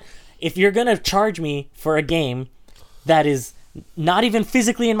 You know what? If you're going to charge me for a game that is not even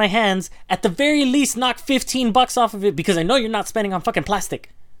physically in my hands, at the very least knock $15 off of it, because I know you're not spending on fucking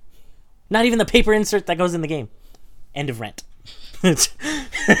plastic. Not even the paper insert that goes in the game. End of rant.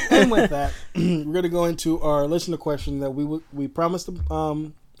 And with that, we're going to go into our listener question that we promised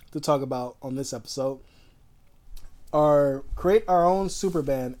to talk about on this episode. Create our own super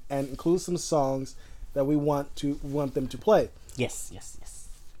band and include some songs that we want them to play. Yes.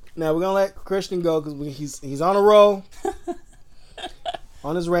 Now we're gonna let Christian go because he's on a roll.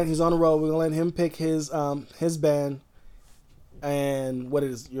 On his rant, he's on a roll. We're gonna let him pick his band and what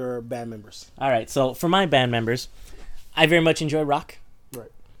is your band members. All right. So for my band members, I very much enjoy rock.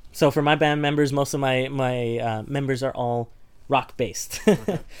 Right. So for my band members, most of my members are all rock based.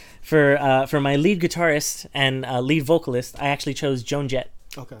 Okay. For my lead guitarist and lead vocalist, I actually chose Joan Jett.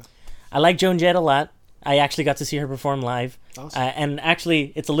 Okay. I like Joan Jett a lot. I actually got to see her perform live. Awesome. And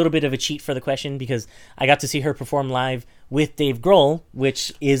actually, it's a little bit of a cheat for the question because I got to see her perform live with Dave Grohl,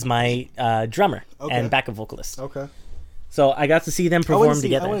 which is my drummer and backup vocalist. Okay. So I got to see them perform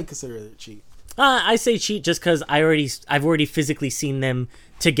together. I wouldn't consider it a cheat. I say cheat just because I've already physically seen them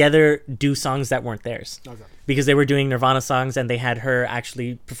together do songs that weren't theirs. Okay. Because they were doing Nirvana songs and they had her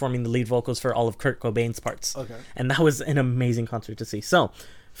actually performing the lead vocals for all of Kurt Cobain's parts. Okay. And that was an amazing concert to see. So,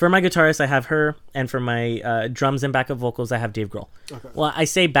 for my guitarist, I have her, and for my drums and backup vocals, I have Dave Grohl. Okay. Well, I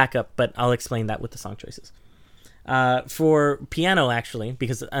say backup, but I'll explain that with the song choices. For piano, actually,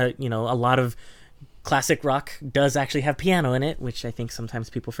 because a lot of classic rock does actually have piano in it, which I think sometimes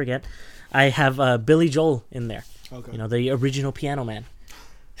people forget. I have Billy Joel in there. Okay. The original piano man.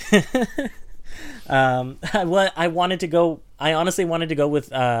 I honestly wanted to go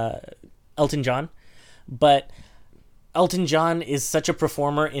with Elton John, but Elton John is such a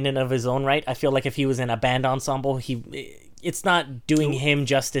performer in and of his own right. I feel like if he was in a band ensemble, it's not doing him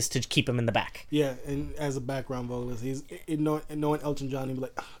justice to keep him in the back. Yeah, and as a background vocalist, he's knowing Elton John, he'd be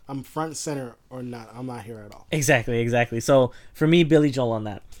like, I'm front and center or not. I'm not here at all. Exactly. So for me, Billy Joel on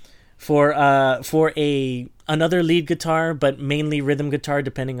that. For another lead guitar, but mainly rhythm guitar,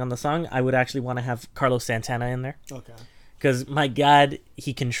 depending on the song, I would actually want to have Carlos Santana in there. Okay. Because my God,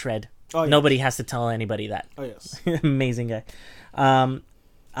 he can shred. Oh, yes. Nobody has to tell anybody that. Oh, yes. Amazing guy.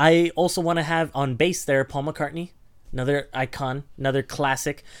 I also want to have on bass there Paul McCartney, another icon, another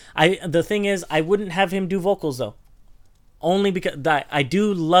classic. The thing is, I wouldn't have him do vocals though, only because I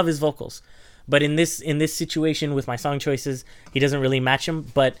do love his vocals, but in this situation with my song choices, he doesn't really match him.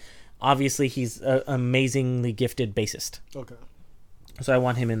 But obviously, he's an amazingly gifted bassist. Okay. So I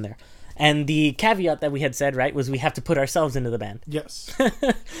want him in there. And the caveat that we had said, right, was we have to put ourselves into the band. Yes.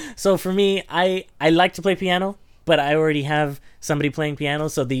 So for me, I like to play piano, but I already have somebody playing piano.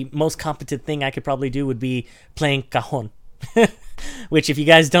 So the most competent thing I could probably do would be playing cajon, which, if you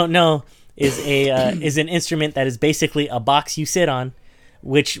guys don't know, is an instrument that is basically a box you sit on,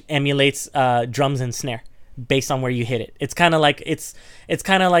 which emulates drums and snare based on where you hit it. It's kind of like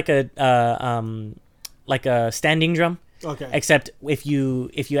a standing drum. Okay. Except if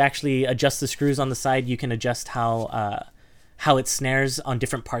you actually adjust the screws on the side, you can adjust how it snares on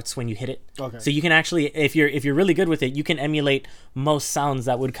different parts when you hit it. Okay. So you can actually, if you're really good with it, you can emulate most sounds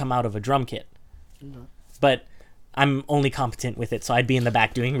that would come out of a drum kit. Okay. But I'm only competent with it, so I'd be in the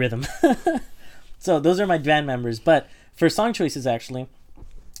back doing rhythm. So those are my band members. But for song choices, actually,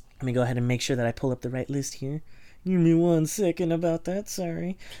 let me go ahead and make sure that I pull up the right list here. Give me 1 second about that.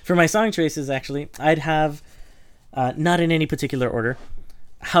 Sorry. For my song choices, actually, I'd have. Not in any particular order.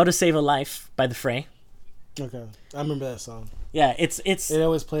 How to Save a Life by The Fray. Okay. I remember that song. Yeah, it's It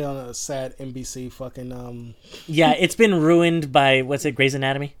always play on a sad NBC fucking Yeah, it's been ruined by Grey's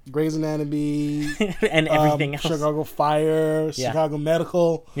Anatomy? Grey's Anatomy and everything else. Chicago Fire, Yeah. Chicago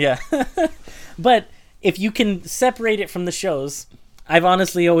Medical. Yeah. But if you can separate it from the shows, I've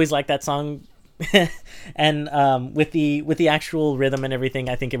honestly always liked that song. And with the actual rhythm and everything,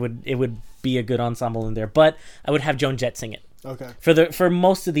 I think it would be a good ensemble in there. But I would have Joan Jett sing it. Okay. For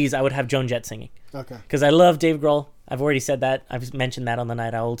most of these, I would have Joan Jett singing. Okay. Because I love Dave Grohl. I've already said that. I've mentioned that on the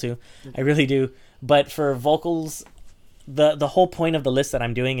Night Owl too. I really do. But for vocals, the whole point of the list that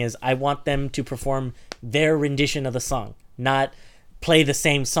I'm doing is I want them to perform their rendition of the song, not play the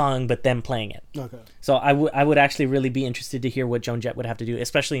same song but them playing it. Okay. So I would actually really be interested to hear what Joan Jett would have to do,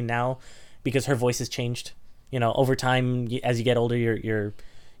 especially now, because her voice has changed. Over time, as you get older, your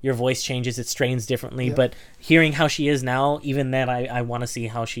voice changes, it strains differently. Yeah. But hearing how she is now, even then, I want to see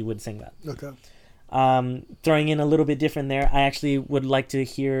how she would sing that. Okay. Throwing in a little bit different there, I actually would like to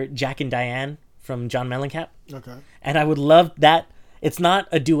hear Jack and Diane from John Mellencamp. Okay. And I would love that. It's not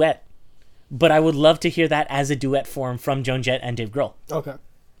a duet, but I would love to hear that as a duet form from Joan Jett and Dave Grohl. Okay.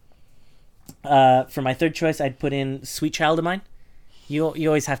 For my third choice, I'd put in Sweet Child of Mine. You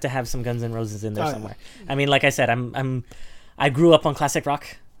always have to have some Guns N' Roses in there somewhere. Yeah. I mean, like I said, I grew up on classic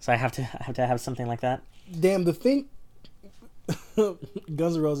rock, so I have to have something like that. Damn, the thing.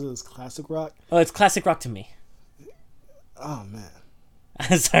 Guns N' Roses is classic rock. Oh, it's classic rock to me. Oh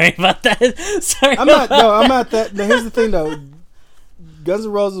man. Sorry about that. Sorry. I'm not that. No, here's the thing though. Guns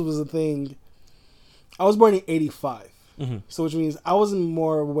N' Roses was a thing. I was born in '85, so which means I wasn't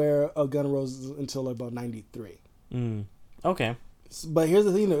more aware of Guns N' Roses until about '93. Okay. But here's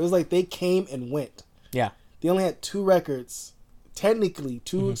the thing though. It was like they came and went. Yeah. They only had 2 records, technically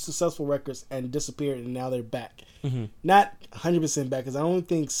 2 successful records, and disappeared, and now they're back. Not 100% back, because I don't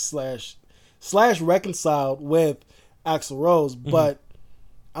think Slash reconciled with Axl Rose, but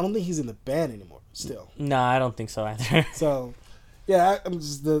I don't think he's in the band anymore still. No, I don't think so either. So, yeah, I'm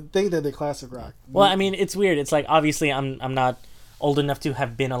just the thing that they're classic rock. Well, I mean, it's weird. It's like, obviously, I'm not old enough to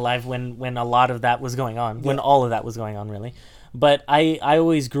have been alive when a lot of that was going on, when all of that was going on, really. But I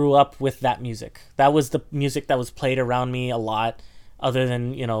always grew up with that music. That was the music that was played around me a lot, other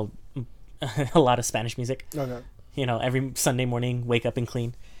than, a lot of Spanish music. Okay. every Sunday morning, wake up and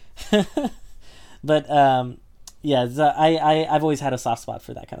clean. But yeah, I've always had a soft spot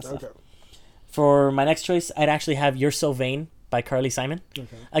for that kind of stuff. Okay. For my next choice, I'd actually have "You're So Vain" by Carly Simon.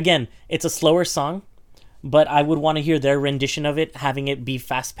 Okay. Again, it's a slower song, but I would want to hear their rendition of it, having it be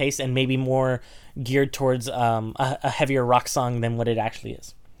fast paced and maybe more geared towards a heavier rock song than what it actually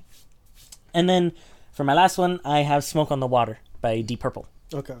is. And then for my last one, I have "Smoke on the Water" by Deep Purple.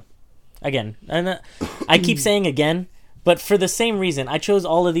 Okay. Again, and I keep saying again, but for the same reason, I chose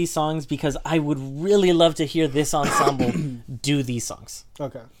all of these songs because I would really love to hear this ensemble do these songs.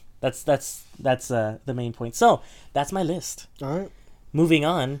 Okay. That's the main point. So that's my list. All right. Moving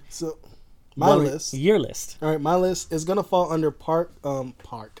on. So my list. Your list. All right, my list is gonna fall under punk, and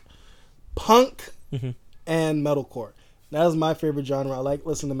metalcore. That is my favorite genre. I like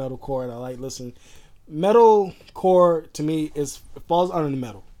listening to metalcore, and I like listening. Metalcore to me it falls under the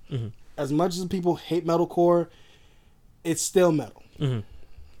metal. Mm-hmm. As much as people hate metalcore, it's still metal. Mm-hmm.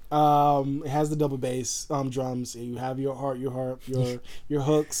 It has the double bass drums. You have your harp, your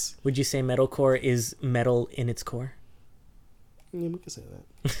hooks. Would you say metalcore is metal in its core? Yeah, we could say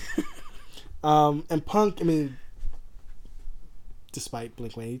that. And punk, I mean, despite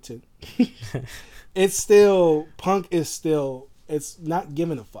Blink-182, it's not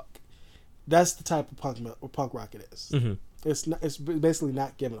giving a fuck. That's the type of punk rock it is. Mm-hmm. It's basically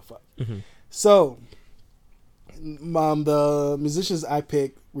not giving a fuck. Mm-hmm. So, the musicians I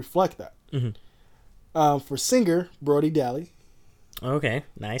pick reflect that. Mm-hmm. For singer, Brody Daly. Okay,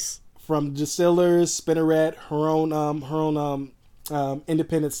 nice. From Distillers, Spinneret, her own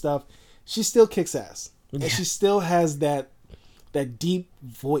independent stuff, she still kicks ass. Yeah. And she still has that deep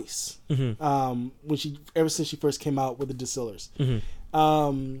voice. Mm-hmm. Ever since she first came out with the Distillers.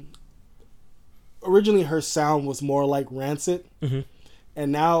 Mm-hmm. Originally her sound was more like Rancid, mm-hmm.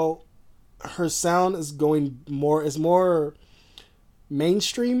 and now her sound is more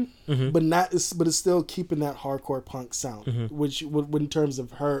mainstream, mm-hmm. but it's still keeping that hardcore punk sound, mm-hmm. which in terms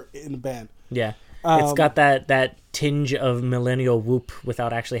of her in the band. Yeah. It's got that tinge of millennial whoop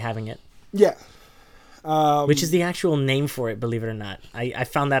without actually having it. Yeah. Which is the actual name for it, believe it or not. I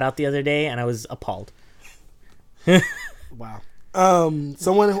found that out the other day and I was appalled. Wow.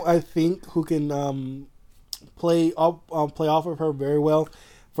 Someone who I think who can play off of her very well.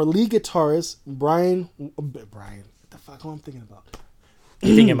 For lead guitarist, Brian, what the fuck am I thinking about?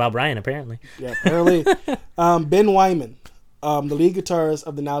 You're thinking about Brian, apparently. Yeah, apparently. Ben Wyman, the lead guitarist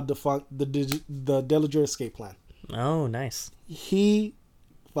of the now defunct the Dillinger Escape Plan. Oh, nice. He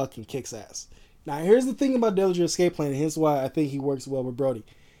fucking kicks ass. Now, here's the thing about Dillinger Escape Plan, and here's why I think he works well with Brody.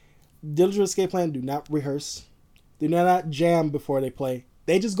 Dillinger Escape Plan do not rehearse. They do not jam before they play.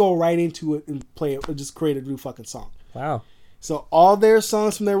 They just go right into it and play it, or just create a new fucking song. Wow. So all their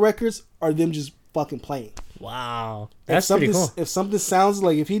songs from their records are them just fucking playing. Wow. That's pretty cool. If something sounds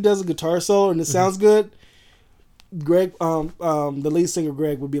like, if he does a guitar solo and it sounds good, Greg, the lead singer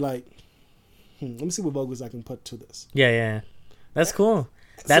Greg would be like, let me see what vocals I can put to this. Yeah. That's cool.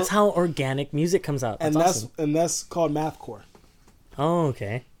 That's how organic music comes out. That's awesome. That's called mathcore. Oh,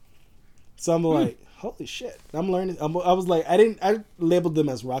 okay. So I'm like, holy shit! I'm learning. I was like, I labeled them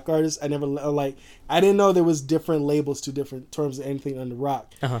as rock artists. I didn't know there was different labels to different terms of anything under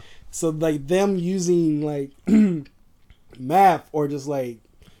rock. Uh-huh. So like them using like math or just like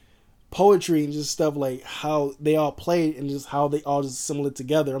poetry and just stuff like how they all played and just how they all just assembled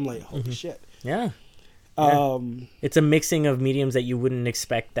together. I'm like, holy shit! Yeah. It's a mixing of mediums that you wouldn't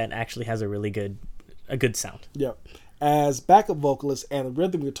expect that actually has a good sound. Yeah. As backup vocalist and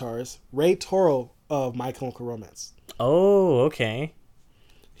rhythm guitarist, Ray Toro of My Chemical Romance. Oh, okay.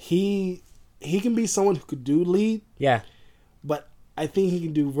 He can be someone who could do lead. Yeah. But I think he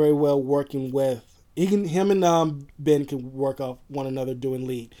can do very well working with him and Ben can work off one another doing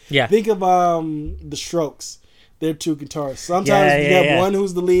lead. Yeah. Think of the Strokes. They're two guitarists. Sometimes you have one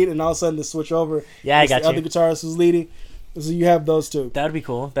who's the lead and all of a sudden they switch over. Yeah, I got the other guitarist who's leading. So you have those two. That'd be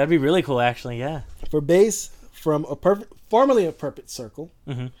cool. That'd be really cool actually, yeah. For bass, from formerly a Perfect Circle.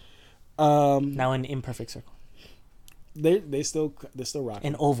 Mm-hmm. Now an imperfect circle. They're still rocking.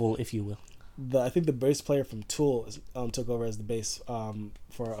 An oval, if you will. I think the bass player from Tool took over as the bass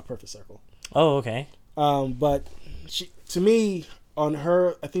for a Perfect Circle. Oh, okay. But to me, on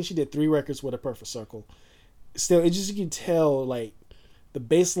her, I think she did 3 records with a Perfect Circle. Still, it just, you can tell like the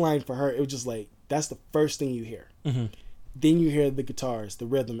bass line for her. It was just like that's the first thing you hear. Mm-hmm. Then you hear the guitars, the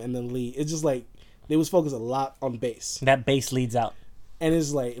rhythm, and then lead. It's just like they was focused a lot on bass. That bass leads out. And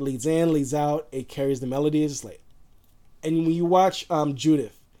it's like it leads in, leads out. It carries the melody. It's just like, and when you watch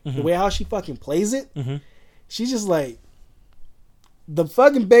Judith, the way how she fucking plays it, she's just like, the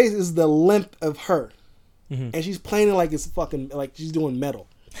fucking bass is the length of her. and she's playing it like it's fucking like she's doing metal.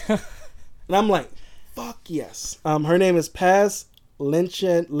 And I'm like, fuck yes. Her name is Paz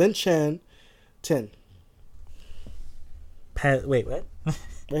Linchan Tin. Wait, what? Right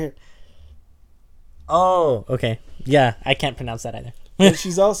here. Oh, okay. Yeah, I can't pronounce that either. And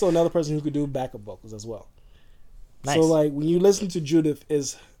she's also another person who could do backup vocals as well. Nice. So like when you listen to Judith,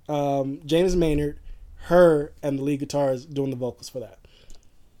 is James Maynard, her, and the lead guitarist doing the vocals for that.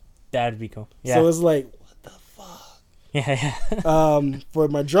 That'd be cool. Yeah. So it's like, what the fuck? Yeah, yeah. For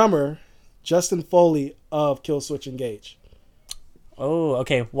my drummer, Justin Foley of Killswitch Engage. Oh,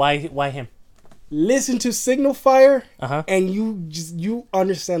 okay. Why him? Listen to Signal Fire, Uh-huh. and you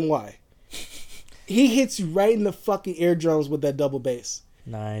understand why. He hits you right in the fucking eardrums with that double bass.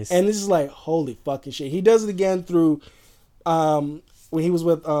 Nice. And this is like, holy fucking shit. He does it again through when he was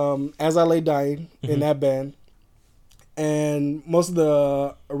with As I Lay Dying in that band. And most of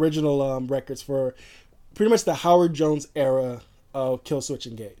the original records for pretty much the Howard Jones era of Killswitch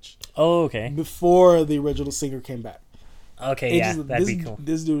Engage. Oh, okay. Before the original singer came back. Okay, yeah, that'd be cool.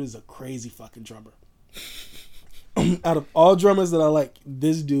 This dude is a crazy fucking drummer. Out of all drummers that I like,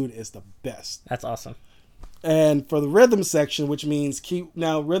 this dude is the best. That's awesome. And for the rhythm section, which means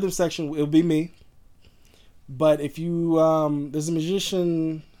rhythm section will be me. But if you there's a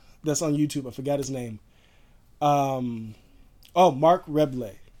musician that's on YouTube, I forgot his name. Mark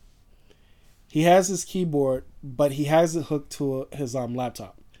Reble. He has his keyboard, but he has it hooked to his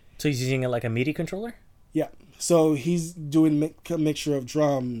laptop. So he's using it like a MIDI controller? Yeah. So he's doing a mixture of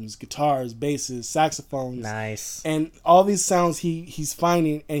drums, guitars, basses, saxophones. Nice. And all these sounds he's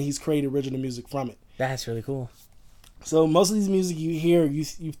finding, and he's creating original music from it. That's really cool. So most of these music you hear, you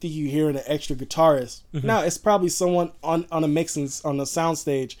think you're hearing an extra guitarist. Mm-hmm. No, it's probably someone on a mixing, on a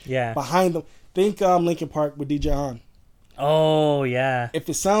soundstage behind them. Think Linkin Park with DJ Han. Oh, yeah. If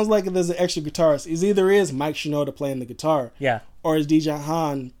it sounds like there's an extra guitarist, it either is Mike Shinoda playing the guitar. Yeah. Or is DJ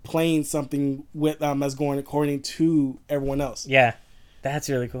Han playing something with that's going according to everyone else? Yeah, that's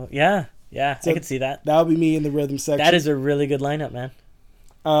really cool. Yeah, so I could see that. That would be me in the rhythm section. That is a really good lineup, man.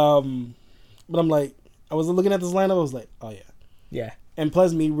 But I'm like, I was looking at this lineup, I was like, oh yeah. Yeah. And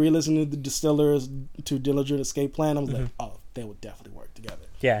plus me re-listening to the Distillers to Dillinger Escape Plan, I was like, oh, they would definitely work together.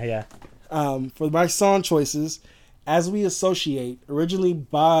 Yeah. For my song choices, As We Associate, originally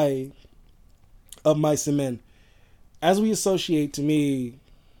by Of Mice and Men. As We Associate, to me,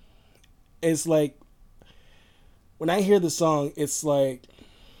 it's like, when I hear the song, it's like,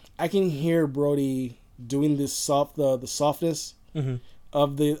 I can hear Brody doing this the softness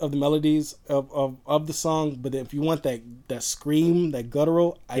of the melodies of the song, but if you want that scream, that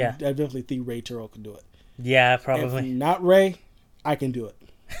guttural, I definitely think Ray Turrell can do it. Yeah, probably. If not Ray, I can do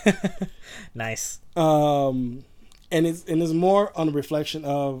it. Nice. And it's more on the reflection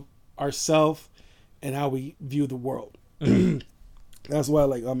of ourselves and how we view the world. That's why I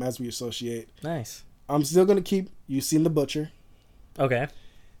like As We Associate. Nice. I'm still gonna keep You Seen the Butcher. Okay.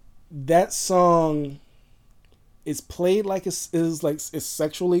 That song is played like it's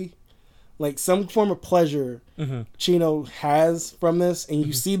sexually, like some form of pleasure Chino has from this, and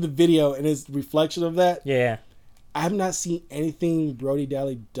you see the video and it's reflection of that. Yeah. I have not seen anything Brody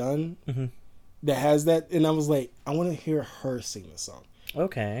Daly done that has that, and I was like, I want to hear her sing this song.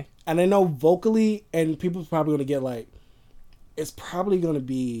 Okay. And I know vocally, and people's probably gonna get like, it's probably gonna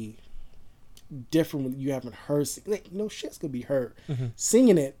be different when you haven't heard like, no shit's gonna be her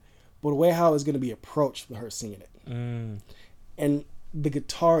singing it, but the way how it's gonna be approached with her singing it, and the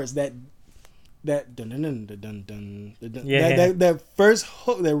guitar is that dun dun dun dun dun dun, that first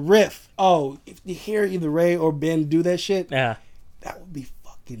hook, that riff. Oh, if you hear either Ray or Ben do that shit, that would be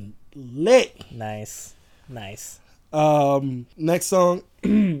fucking lit. Nice. Next song,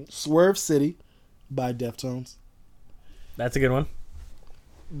 Swerve City by Deftones. That's a good one.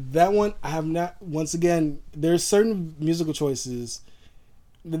 That one I have not. Once again, there's certain musical choices.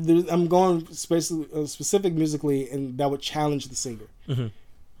 I'm going specific musically, and that would challenge the singer.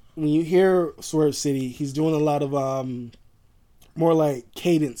 When you hear Swerve City, he's doing a lot of more like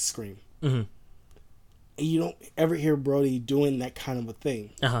cadence scream. And you don't ever hear Brody doing that kind of a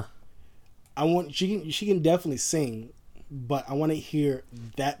thing. She can definitely sing, but I want to hear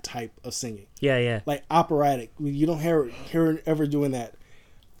that type of singing. Yeah. Like operatic. You don't hear her ever doing that.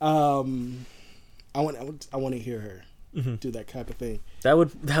 I want to hear her do that type of thing. That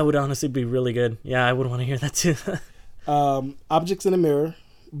would honestly be really good. Yeah, I would want to hear that too. Objects in a Mirror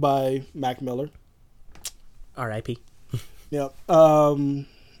by Mac Miller. R.I.P. Yeah.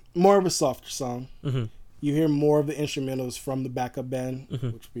 More of a softer song. You hear more of the instrumentals from the backup band, which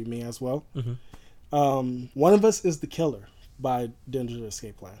would be me as well. One of Us is the Killer by Dillinger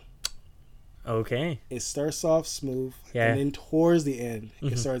Escape Plan. Okay. It starts off smooth, Yeah. and then towards the end,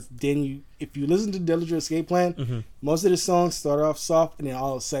 it starts. Then if you listen to Dillinger Escape Plan, most of the songs start off soft, and then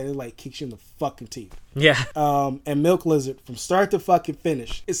all of a sudden it like kicks you in the fucking teeth. Yeah. And Milk Lizard, from start to fucking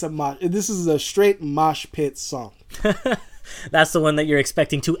finish, it's a mosh. This is a straight mosh pit song. That's the one that you're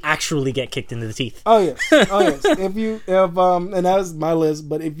expecting to actually get kicked into the teeth. Oh yes, oh yes. And that was my list.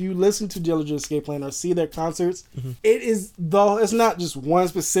 But if you listen to Dillinger Escape Plan or see their concerts, it is though it's not just one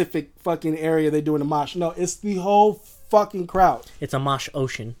specific fucking area they do in the mosh. No, it's the whole fucking crowd. It's a mosh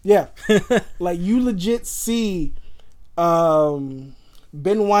ocean. Yeah, like you legit see, Ben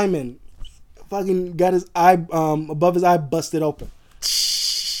Wyman, fucking got his eye above his eye busted open.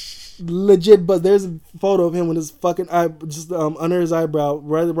 Legit, but there's a photo of him with his fucking eye just under his eyebrow,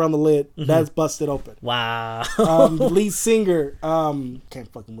 right around the lid. That's busted open. Wow. The lead singer,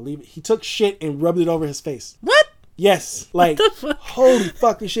 can't fucking believe it. He took shit and rubbed it over his face. What? Yes, like holy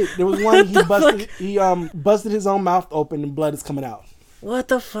fucking shit. There was one he busted. He busted his own mouth open and blood is coming out. What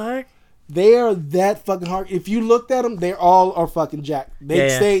the fuck? They are that fucking hard. If you looked at them, they all are fucking jacked. They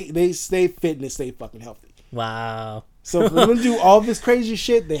stay fit and they stay fucking healthy. Wow. So for them to do all this crazy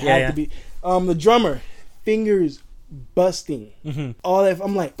shit, they had to be. The drummer, fingers busting, all that.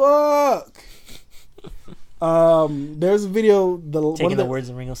 I'm like, fuck. There's a video. Taking the words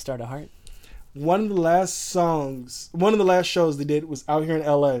of Ringo Starr to heart. One of the last shows they did was out here in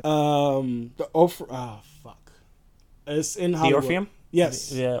LA. Fuck. It's in Hollywood. The Orpheum?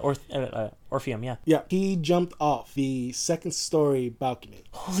 Yes. Yeah, Orpheum, yeah. Yeah. He jumped off the second story balcony.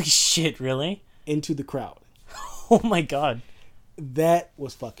 Holy shit, really? Into the crowd. Oh my god. That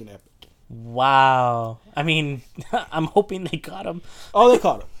was fucking epic. Wow. I mean, I'm hoping they got him. Oh, they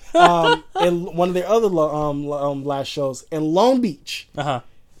caught him. And one of their other last shows in Long Beach. Uh-huh.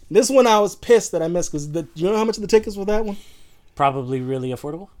 This one I was pissed that I missed because you know how much the tickets for that one? Probably really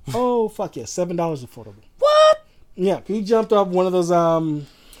affordable. Oh fuck yeah, $7 affordable. What? Yeah, he jumped off one of those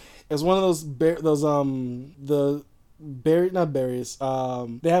it's one of those not barriers.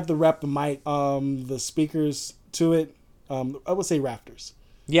 They have to wrap the mic the speakers to it. I would say rafters.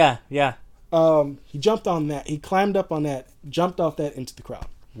 Yeah, yeah. He jumped on that. He climbed up on that, jumped off that into the crowd.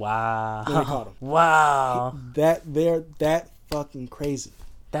 Wow. Then they caught him. Wow. That fucking crazy.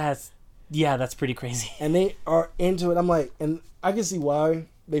 That's pretty crazy. And they are into it. I'm like, and I can see why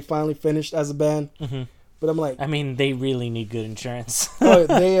they finally finished as a band. Mm-hmm. But I'm like, I mean, they really need good insurance.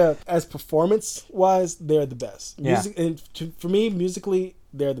 they as performance wise, they're the best. Yeah. For me, musically,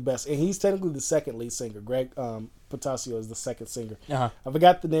 they're the best. And he's technically the second lead singer. Greg Potasio is the second singer. Uh-huh. I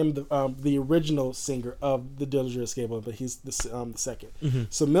forgot the name of the original singer of the Dillinger Escape Plan, but he's the second. Mm-hmm.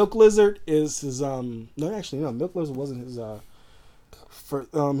 So Milk Lizard is his Milk Lizard wasn't his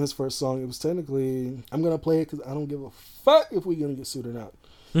his first song. It was technically, I'm gonna play it because I don't give a fuck if we're gonna get sued or not.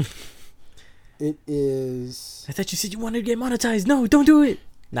 It is. I thought you said you wanted to get monetized. No, don't do it.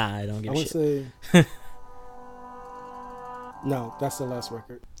 Nah, I don't give a shit. I would say. No, that's the last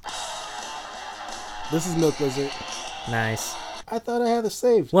record. This is Milk Lizard. Nice. I thought I had it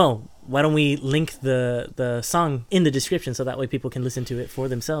saved. Well, why don't we link the song in the description so that way people can listen to it for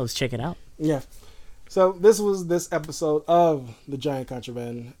themselves, check it out. Yeah. So this was this episode of the Giant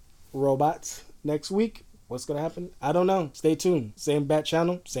Contraband Robots. Next week, what's going to happen? I don't know. Stay tuned. Same bat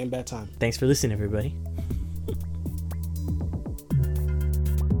channel, same bat time. Thanks for listening, everybody.